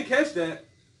 if you didn't catch that,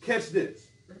 catch this.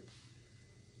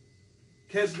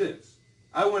 Catch this.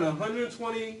 I went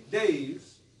 120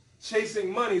 days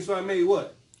chasing money, so I made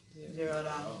what?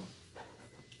 $0.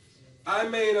 I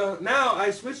made now I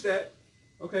switched that.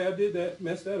 Okay, I did that,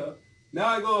 messed that up. Now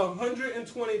I go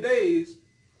 120 days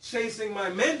chasing my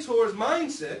mentor's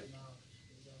mindset.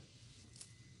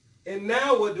 And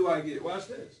now what do I get? Watch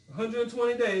this.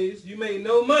 120 days, you made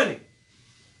no money.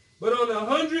 But on the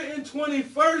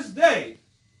 121st day,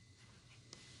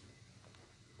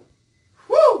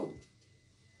 whoo,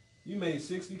 you made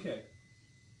 60K.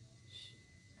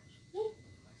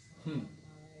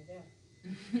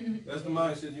 That's the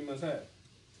mindset you must have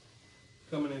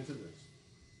coming into this.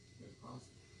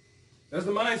 That's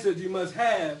the mindset you must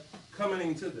have coming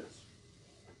into this.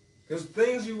 Because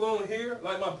things you won't hear,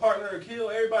 like my partner Akil,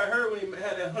 everybody heard when he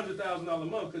had that $100,000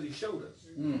 month because he showed us.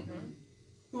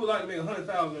 Who would like to make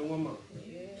 $100,000 in 1 month?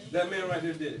 That man right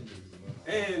there did it.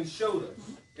 And showed us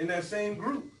in that same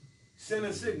group,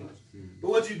 sending signals. But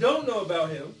what you don't know about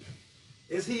him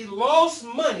is he lost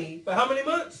money for how many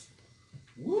months?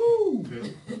 Woo!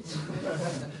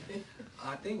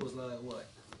 I think it was like what?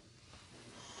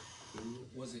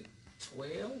 Was it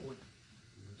 12?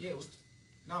 Yeah, it was.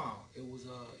 No, it was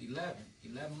 11.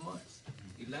 11 months.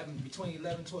 11 between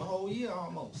 11 to a whole year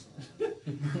almost.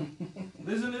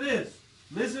 Listen to this.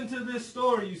 Listen to this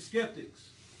story, you skeptics.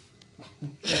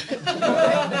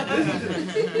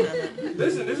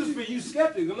 Listen, this is for you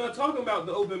skeptics. I'm not talking about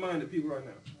the open-minded people right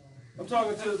now. I'm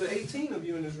talking to the 18 of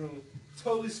you in this room,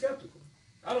 totally skeptical.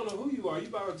 I don't know who you are. You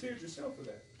volunteered yourself for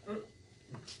that.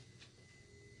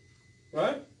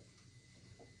 Right?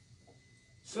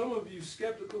 Some of you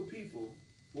skeptical people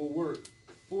will work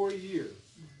 4 years,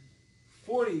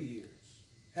 40 years,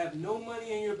 have no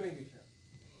money in your bank account,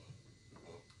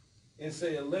 and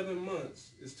say 11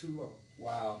 months is too long.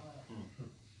 Wow.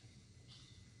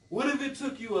 What if it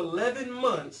took you 11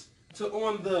 months to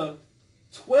on the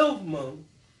 12th month,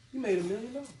 you made $1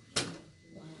 million?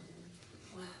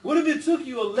 What if it took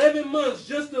you 11 months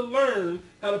just to learn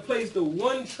how to place the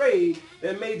one trade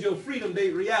that made your freedom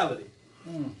date reality?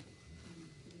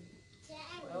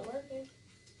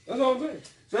 That's all I'm saying.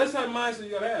 So that's the type of mindset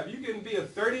you gotta have. You can be a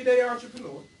 30-day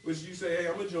entrepreneur, which you say, hey,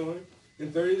 I'm gonna join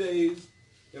in 30 days.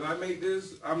 If I make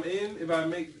this, I'm in. If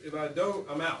I don't,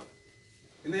 I'm out.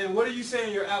 And then what are you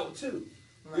saying you're out to?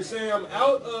 Right. You're saying I'm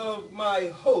out of my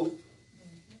hope,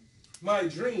 my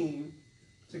dream,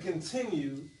 to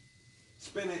continue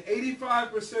spending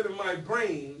 85% of my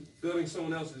brain building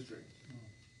someone else's dream.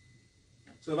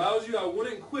 So if I was you, I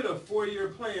wouldn't quit a 4-year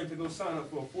plan to go sign up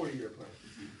for a 40-year plan.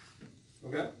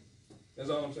 Okay? That's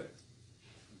all I'm saying.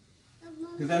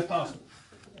 Because that's possible.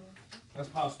 That's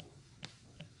possible.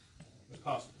 That's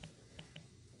possible.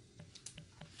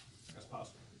 That's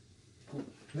possible. Cool.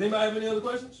 Does anybody have any other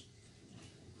questions?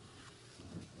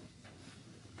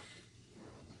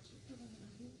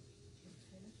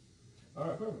 All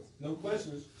right, perfect. No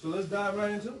questions. So let's dive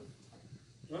right into it.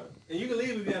 Right? And you can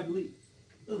leave if you have to leave.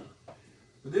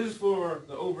 But this is for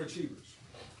the overachievers.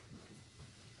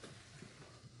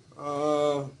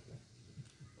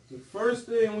 The first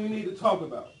thing we need to talk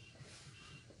about.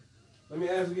 Let me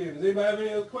ask again. Does anybody have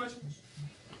any other questions?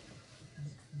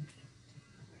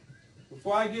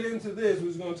 Before I get into this,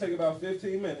 which is going to take about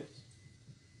 15 minutes,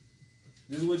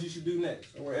 this is what you should do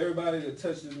next. I want everybody to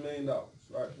touch this $1 million.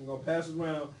 Right? I'm going to pass it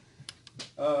around.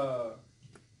 I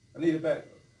need it back.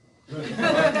 So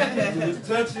just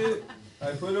touch it.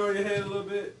 I put it on your head a little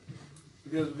bit.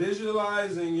 Because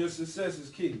visualizing your success is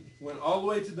key. Went all the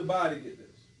way to the body, get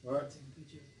this. All right?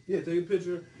 Yeah, take a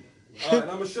picture. All right,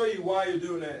 and I'm gonna show you why you're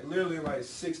doing that. Literally in like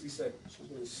 60 seconds. Just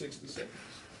give me 60 seconds.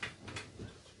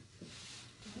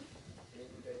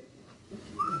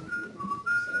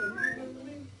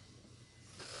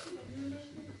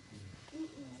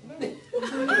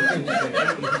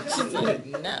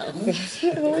 No.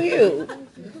 Who are you?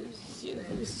 Shoot,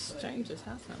 who's stranger's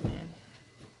house I'm in?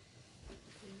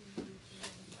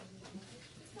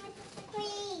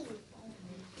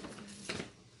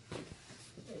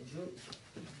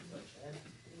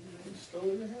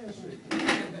 Stole your handshake. I'm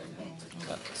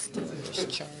about to steal this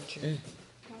charger.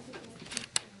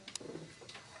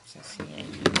 Since he ain't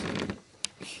using it.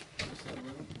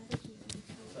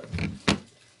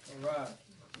 All right.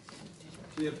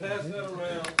 So you pass that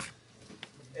around,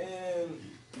 and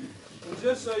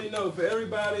just so you know, for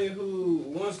everybody who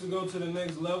wants to go to the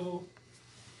next level,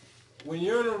 when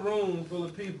you're in a room full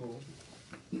of people,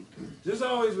 just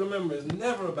always remember it's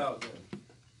never about them.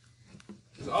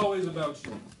 It's always about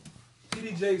you.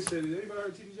 T.D. Jakes said it. Anybody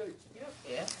heard T.D. Jakes? Yep.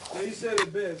 Yeah. Yeah, he said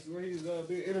it best when he's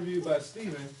being interviewed by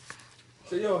Steven.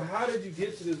 So, yo, how did you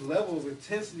get to this level of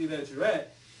intensity that you're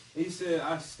at? And he said,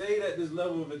 I stayed at this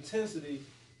level of intensity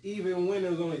even when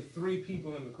there was only 3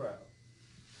 people in the crowd.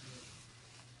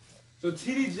 So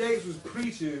T.D. Jakes was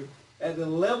preaching at the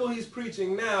level he's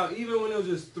preaching now, even when there was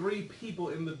just 3 people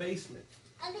in the basement.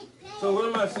 So what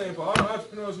am I saying? For all the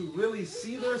entrepreneurs who really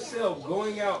see themselves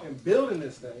going out and building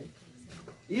this thing,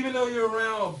 even though you're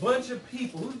around a bunch of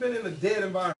people, who's been in a dead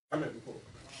environment before?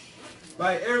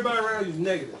 Like everybody around you is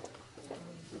negative.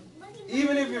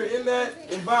 Even if you're in that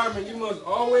environment, you must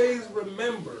always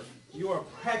remember you are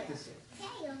practicing.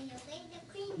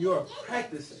 You are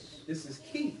practicing. This is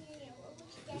key.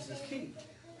 This is key.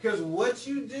 Because what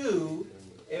you do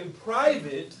in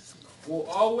private will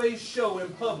always show in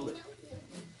public.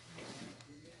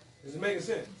 Is it making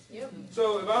sense? Yep.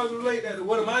 So if I was to relate that to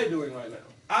what am I doing right now?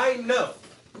 I know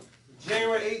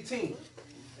January 18th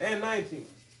and 19th,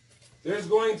 there's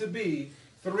going to be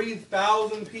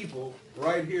 3,000 people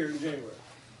right here in January.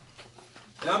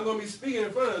 And I'm going to be speaking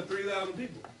in front of 3,000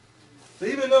 people. So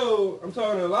even though I'm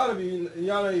talking to a lot of you and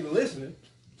y'all not even listening,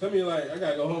 some of you are like, I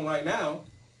got to go home right now.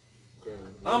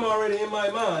 I'm already in my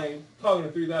mind talking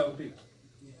to 3,000 people.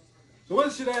 So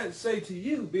what should that say to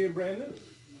you being brand new?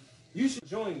 You should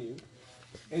join you,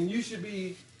 and you should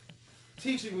be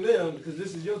teaching them because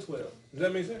this is your 12. Does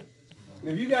that make sense? And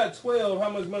if you got 12, how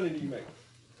much money do you make?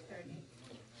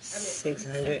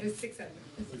 600. 600.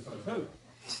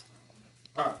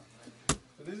 All right.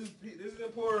 So this is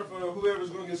important for whoever's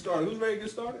going to get started. Who's ready to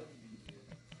get started?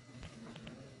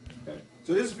 Okay.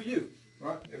 So this is for you.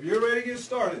 Right? If you're ready to get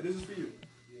started, this is for you.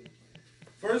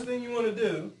 First thing you want to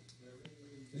do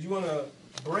is you want to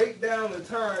break down the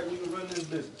time you can run this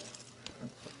business.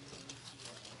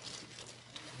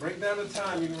 Break down the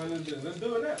time you can run this business. Let's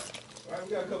do it now. All right,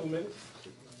 we got a couple minutes.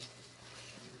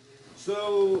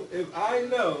 So if I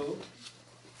know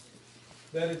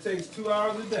that it takes 2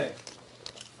 hours a day,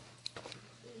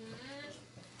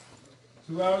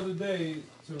 2 hours a day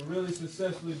to really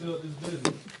successfully build this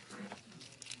business,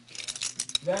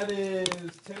 that is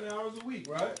 10 hours a week,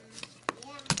 right?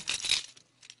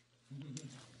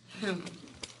 So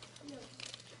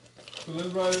let's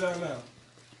write it out now.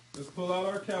 Let's pull out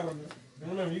our calendar.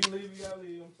 And remember, you can leave, you gotta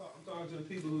leave. I'm talking to the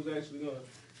people who's actually gonna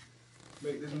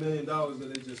make this $1 million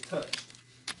that they just touched.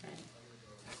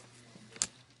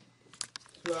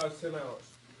 2 hours, 10 hours.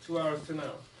 2 hours, 10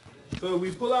 hours. So if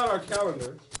we pull out our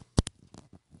calendar,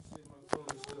 see if my phone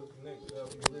is still connected up.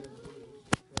 I'm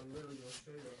literally gonna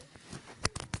show y'all.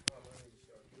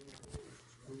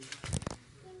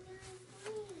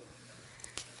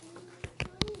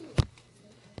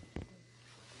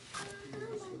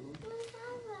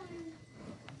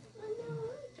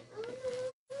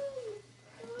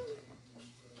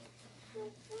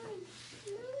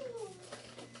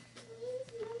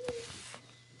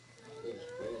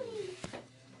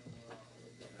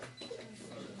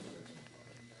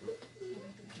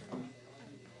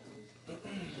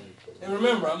 And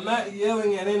remember, I'm not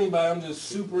yelling at anybody. I'm just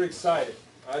super excited.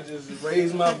 I just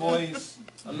raise my voice.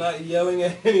 I'm not yelling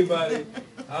at anybody.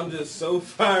 I'm just so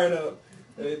fired up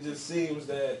that it just seems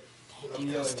that I'm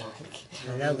yelling at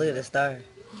you. Now look at the star.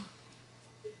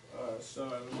 Sorry,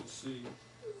 let me see.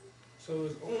 So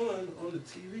it's on the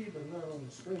TV, but not on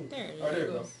the screen. There All right, there it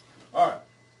we go. goes. All right.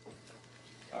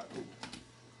 All right, cool.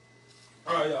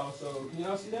 All right, y'all. So can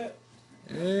y'all see that?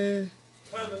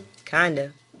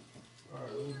 Kinda. All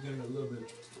right, let me get it a little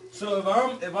bit. So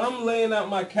if I'm laying out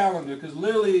my calendar, because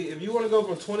literally, if you want to go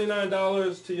from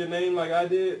 $29 to your name like I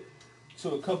did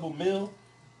to a couple mil,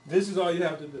 this is all you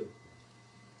have to do.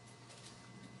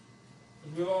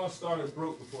 We all started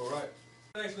broke before, right?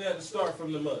 Actually have to start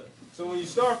from the mud. So when you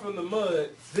start from the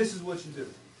mud, this is what you do.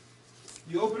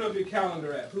 You open up your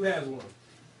calendar app. Who has one?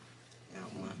 All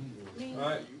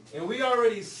right. And we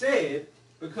already said,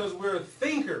 because we're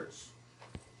thinkers,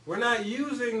 we're not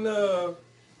using the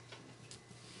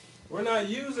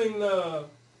 15%.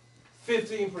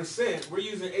 We're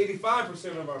using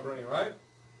 85% of our brain, right?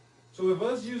 So with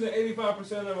us using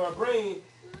 85% of our brain,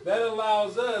 that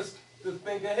allows us to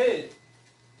think ahead.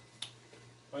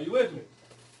 Are you with me?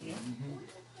 Yeah.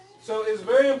 So it's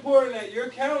very important that your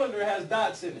calendar has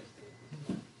dots in it.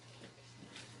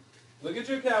 Look at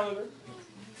your calendar.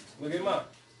 Look at mine.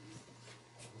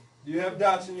 Do you have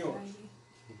dots in yours?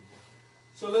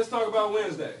 So let's talk about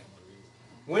Wednesday.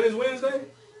 When is Wednesday?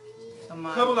 A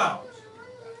couple hours.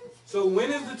 So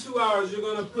when is the 2 hours you're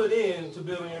going to put in to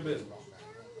building your business?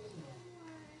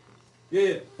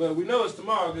 Yeah, but we know it's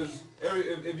tomorrow because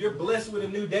if you're blessed with a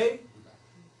new day,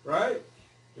 right?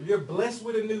 If you're blessed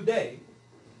with a new day,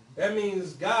 that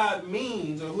means God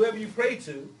means, or whoever you pray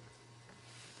to,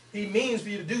 he means for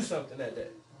you to do something that day.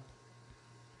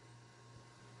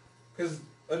 Because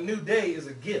a new day is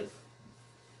a gift.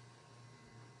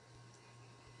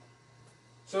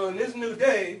 So in this new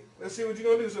day, let's see what you're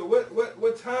going to do. So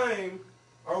what time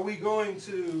are we going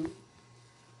to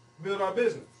build our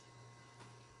business?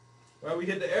 Right, we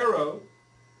hit the arrow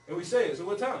and we say it. So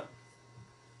what time?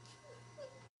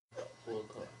 4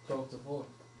 o'clock. 12 to 4.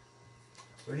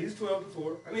 So he's 12 to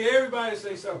 4. I need everybody to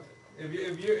say something.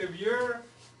 If you're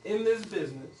in this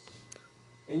business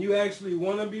and you actually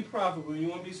want to be profitable, you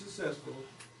want to be successful,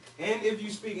 and if you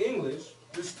speak English,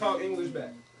 just talk English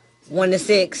back. 1 to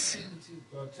 6.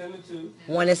 10 to 2.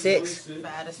 1 to 6.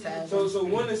 5 to 7. So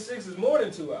 1 to 6 is more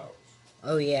than 2 hours.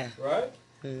 Oh yeah. Right?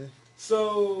 Mm-hmm.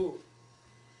 So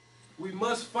we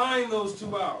must find those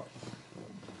 2 hours.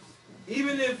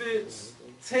 Even if it's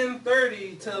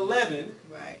 10:30 to 11,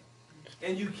 Right.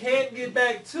 and you can't get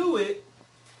back to it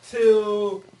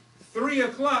till 3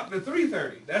 o'clock to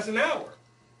 3:30. That's an hour.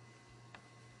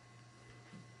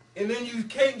 And then you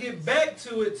can't get back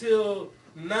to it till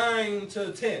 9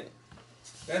 to 10.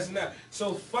 That's an hour.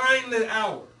 So find the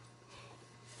hour.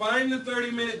 Find the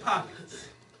 30-minute pockets.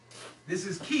 This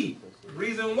is key.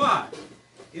 Reason why.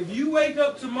 If you wake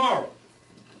up tomorrow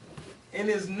and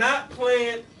it's not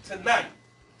planned tonight,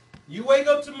 you wake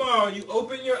up tomorrow, you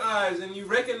open your eyes, and you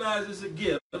recognize it's a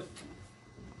gift,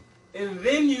 and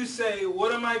then you say,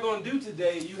 what am I going to do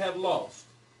today? You have lost.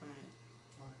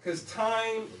 Because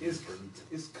time is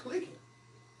clicking.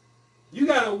 You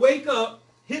got to wake up,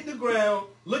 hit the ground,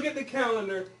 look at the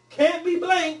calendar, can't be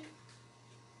blank.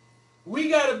 We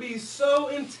got to be so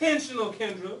intentional,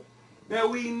 Kendra, that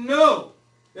we know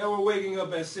that we're waking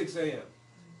up at 6 a.m.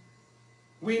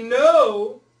 We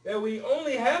know that we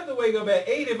only have to wake up at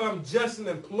 8 if I'm just an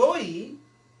employee.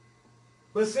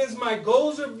 But since my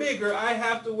goals are bigger, I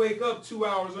have to wake up 2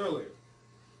 hours earlier.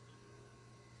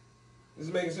 This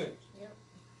is making sense? Yep.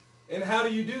 And how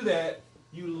do you do that?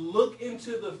 You look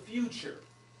into the future.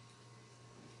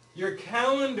 Your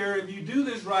calendar, if you do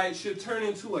this right, should turn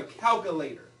into a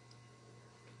calculator.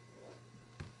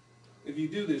 If you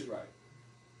do this right.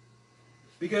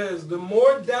 Because the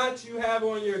more dots you have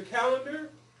on your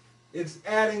calendar, it's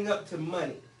adding up to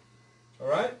money. All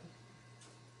right?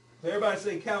 So everybody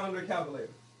say calendar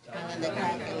calculator. Calendar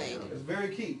calculator. It's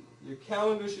very key. Your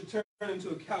calendar should turn into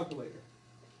a calculator.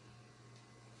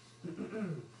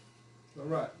 All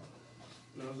right.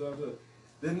 That was all good.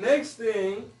 The next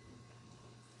thing,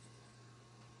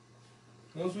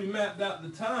 once we mapped out the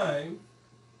time,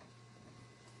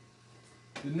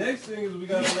 the next thing is we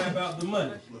got to map out the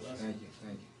money. Thank you.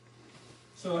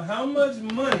 So how much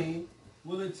money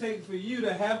will it take for you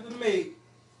to have to make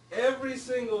every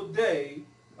single day?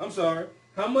 I'm sorry.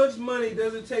 How much money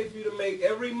does it take for you to make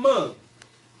every month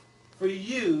for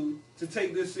you to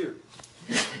take this serious?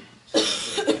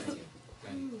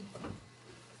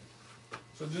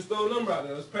 So just throw a number out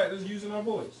there. Let's practice using our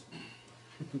voice.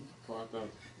 5,000.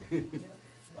 5,000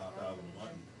 a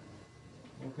month.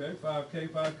 Okay, 5K,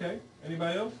 5K.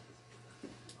 Anybody else?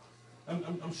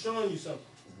 I'm showing you something.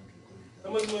 How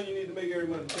much money you need to make every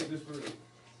month to take this for real?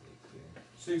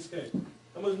 6K.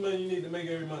 How much money you need to make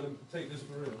every month to take this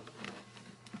for real?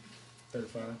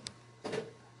 35.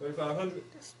 3,500?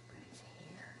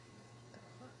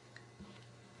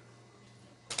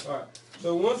 All right.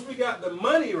 So once we got the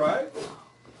money right,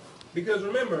 because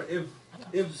remember,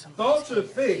 if thoughts are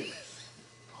things,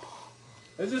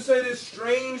 let's just say this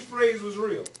strange phrase was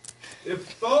real.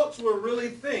 If thoughts were really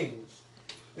things,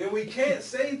 then we can't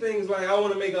say things like, I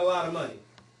want to make a lot of money.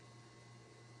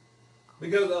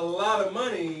 Because a lot of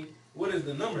money, what is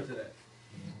the number to that?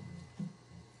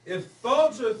 If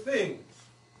thoughts are things,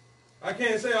 I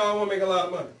can't say, oh, I want to make a lot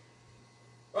of money.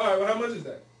 All right, well, how much is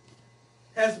that?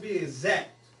 Has to be exact.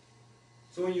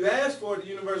 So when you ask for it, the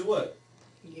universe what?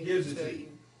 Gives it to you.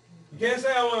 You can't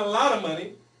say, I want a lot of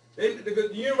money.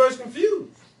 The universe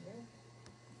confused.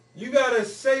 You got to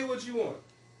say what you want.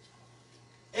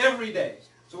 Every day.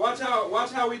 So watch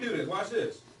how we do this. Watch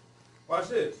this. Watch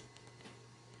this.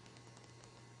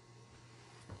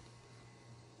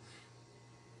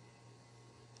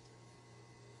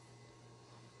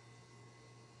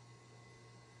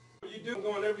 What you do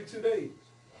going every 2 days.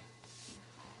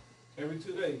 Every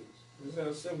 2 days. This is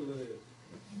how simple it is.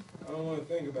 I don't want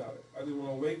to think about it. I just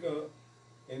want to wake up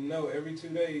and know every 2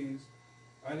 days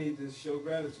I need to show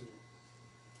gratitude.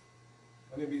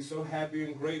 I need to be so happy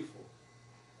and grateful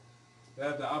that I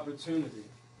have the opportunity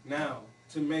now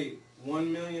to make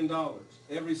 $1 million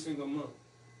every single month.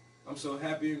 I'm so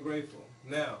happy and grateful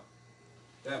now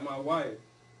that my wife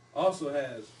also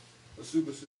has a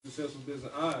super successful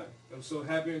business. I am so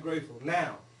happy and grateful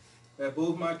now that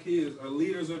both my kids are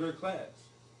leaders of their class.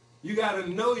 You got to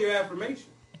know your affirmation.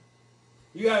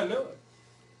 You got to know it.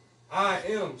 I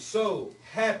am so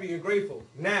happy and grateful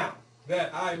now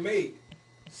that I make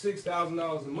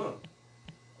 $6,000 a month.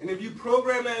 And if you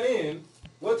program that in,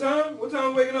 what time? What time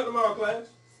are we waking up tomorrow, class?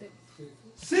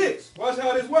 6. Watch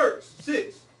how this works.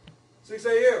 6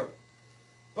 a.m.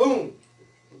 Boom.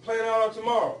 We're planning out our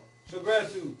tomorrow. Show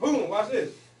gratitude. Boom. Watch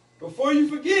this. Before you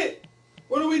forget,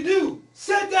 what do?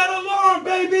 Set that alarm,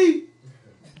 baby.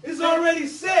 It's already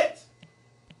set.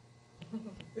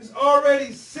 It's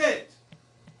already set.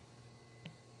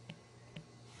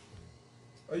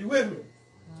 Are you with me?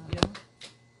 Yeah.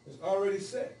 It's already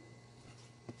set.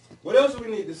 What else do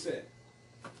we need to set?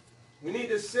 We need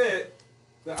to set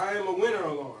the I am a winner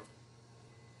alarm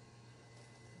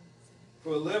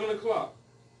for 11 o'clock.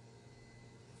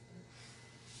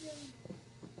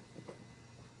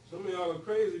 Some of y'all are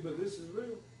crazy, but this is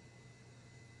real.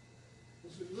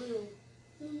 This is real.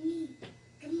 Mommy,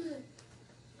 come on.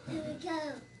 Here we go.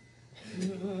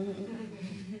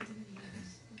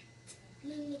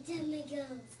 Mommy, time to go.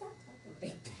 Stop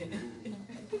talking.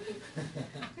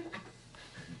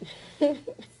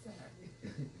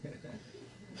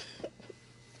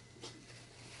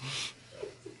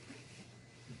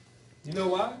 You know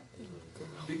why?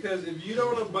 Because if you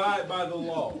don't abide by the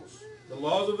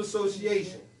laws of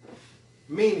association,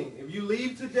 meaning if you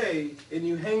leave today and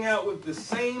you hang out with the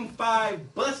same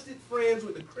 5 busted friends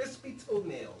with the crispy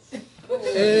toenails, right?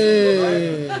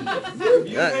 If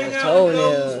you hang out with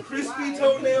those crispy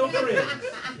toenail friends,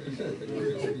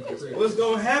 what's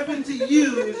going to happen to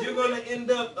you is you're going to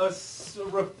end up a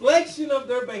reflection of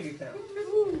their bank account.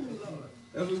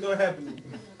 That's what's going to happen to you.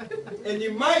 And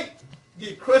you might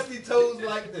get crusty toes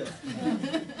like this.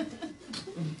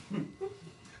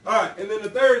 All right, and then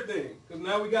the third thing, because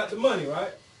now we got the money,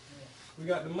 right? We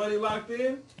got the money locked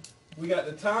in. We got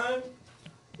the time.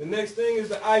 The next thing is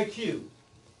the IQ.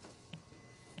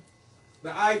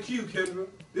 The IQ, Kendra.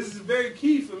 This is very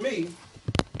key for me,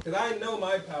 because I know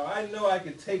my power. I know I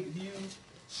can take you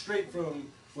straight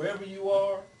from wherever you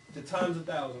are to times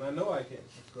 1,000. I know I can.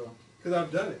 Because I've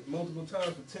done it multiple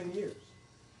times for 10 years.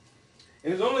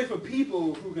 And it's only for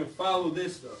people who can follow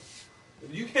this stuff.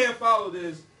 If you can't follow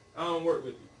this, I don't work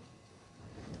with you.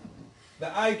 The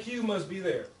IQ must be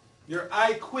there. Your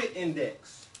I quit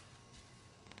index.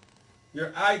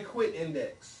 Your I quit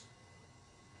index.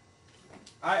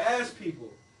 I ask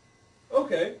people,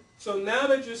 okay, so now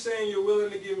that you're saying you're willing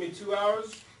to give me 2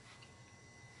 hours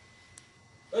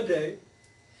a day,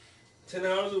 10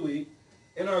 hours a week,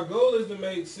 and our goal is to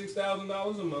make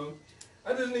 $6,000 a month,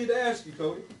 I just need to ask you,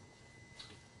 Cody,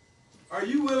 are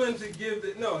you willing to give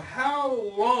how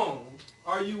long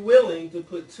are you willing to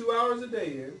put 2 hours a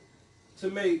day in to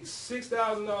make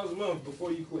 $6,000 a month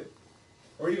before you quit?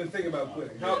 Or even think about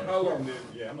quitting? How long?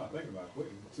 Yeah, I'm not thinking about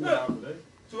quitting. 2 No. hours a day.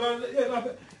 2 hours a day?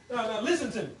 Yeah, no,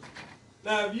 listen to me.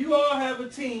 Now, if you all have a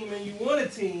team and you want a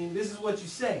team, this is what you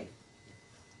say.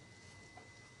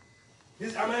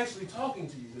 I'm actually talking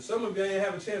to you. Some of you ain't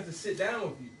have a chance to sit down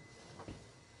with you.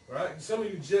 Right? Some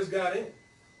of you just got in.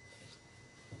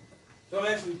 So I'm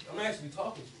actually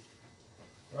talking to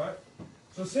you. Right?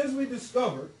 So since we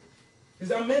discovered,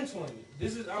 because I'm mentoring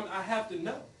you, I have to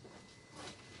know.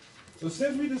 So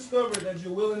since we discovered that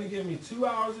you're willing to give me 2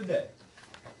 hours a day,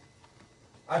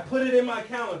 I put it in my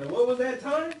calendar. What was that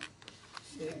time?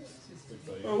 6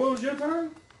 Oh, what was your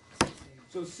time?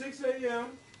 So 6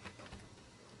 a.m.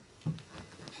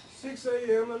 6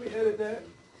 a.m. Let me edit that.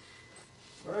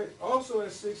 All right. Also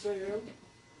at 6 a.m.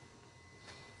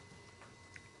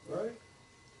 Right?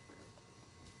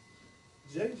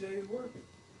 JJ is working.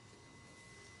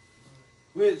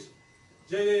 Which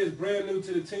JJ is brand new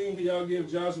to the team. Can y'all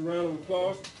give Josh a round of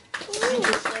applause?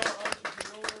 Superstar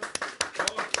entrepreneur,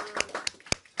 author,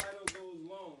 title goes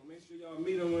long. Make sure y'all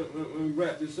meet him when we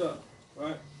wrap this up,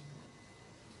 right?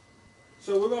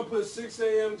 So we're going to put 6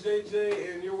 a.m.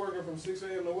 JJ, and you're working from 6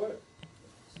 a.m. to what?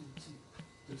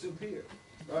 To 2 p.m.,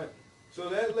 right? So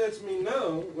that lets me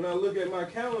know, when I look at my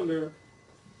calendar,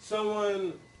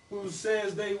 someone who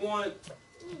says they want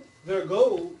their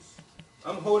goals,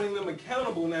 I'm holding them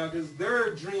accountable now because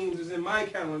their dreams is in my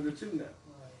calendar too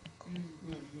now.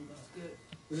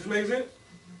 Does this make sense?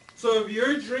 So if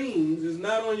your dreams is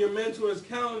not on your mentor's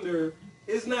calendar,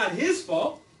 it's not his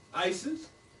fault, ISIS.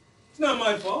 It's not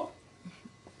my fault.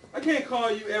 I can't call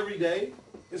you every day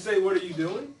and say, what are you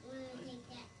doing?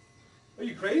 Are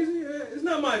you crazy? It's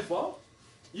not my fault.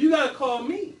 You got to call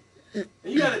me. And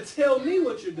you got to tell me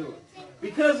what you're doing.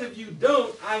 Because if you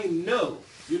don't, I know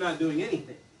you're not doing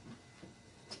anything.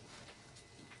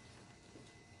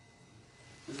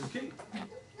 This is key.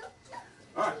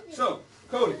 All right, so,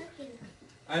 Cody,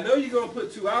 I know you're going to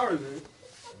put 2 hours in,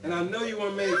 and I know you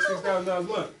want to make $6,000 a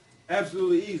month.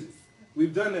 Absolutely easy.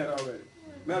 We've done that already.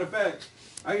 Matter of fact,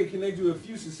 I can connect you with a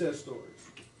few success stories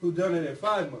who've done it in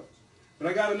 5 months. But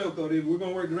I got to know, Cody, if we're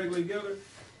going to work directly together,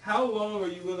 how long are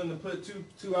you willing to put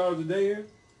two hours a day in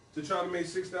to try to make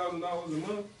 $6,000 a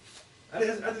month? I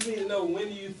just need to know, when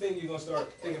do you think you're going to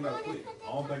start thinking about quitting?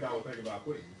 I don't think I would think about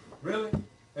quitting. Really?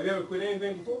 Have you ever quit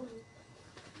anything before?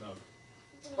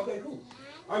 No. Okay, cool.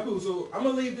 All right, cool. So I'm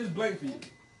going to leave this blank for you.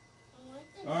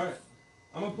 All right?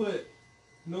 I'm going to put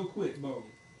no quit, boom.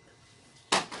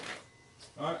 All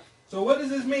right? So what does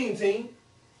this mean, team?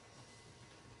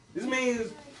 This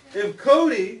means if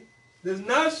Cody does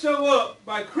not show up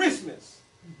by Christmas,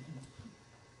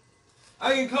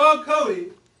 I can call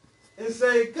Cody and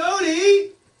say,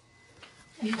 Cody,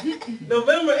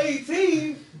 November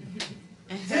 18th,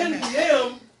 10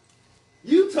 p.m.,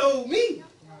 you told me.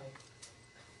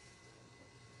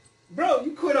 Bro,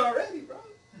 you quit already, bro.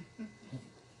 And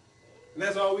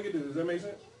that's all we can do. Does that make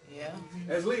sense? Yeah.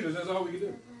 As leaders, that's all we can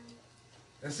do.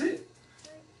 That's it.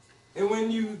 And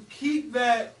when you keep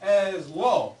that as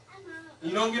law,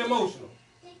 you don't get emotional.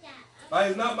 Like,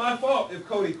 it's not my fault if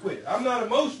Cody quit. I'm not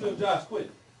emotional if Josh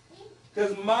quit.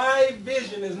 Because my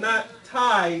vision is not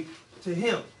tied to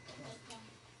him.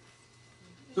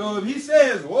 So if he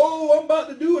says, whoa, I'm about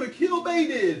to do what Akil Bay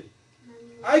did,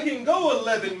 I can go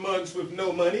 11 months with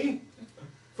no money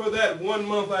for that 1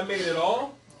 month I made it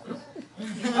all.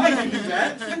 I can do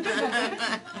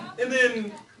that. And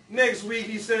then next week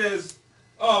he says,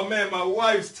 oh man, my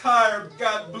wife's tire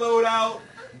got blowed out.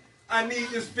 I need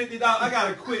this $50. I got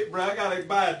to quit, bro. I got to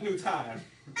buy a new tire.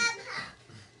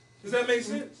 Does that make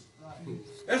sense?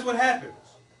 That's what happens.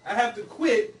 I have to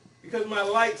quit because my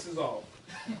lights is off.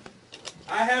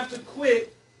 I have to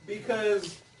quit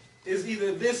because it's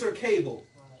either this or cable.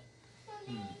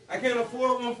 I can't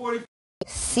afford 140.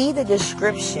 See the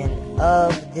description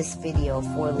of this video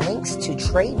for links to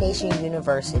Trade Nation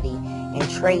University and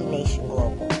Trade Nation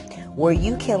Global, where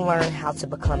you can learn how to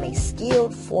become a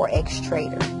skilled Forex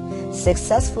trader,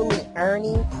 successfully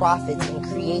earning profits and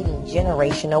creating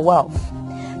generational wealth.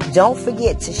 Don't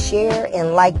forget to share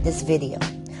and like this video.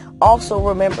 Also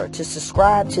remember to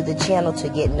subscribe to the channel to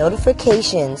get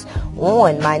notifications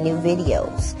on my new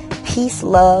videos. Peace,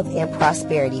 love, and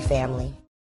prosperity, family.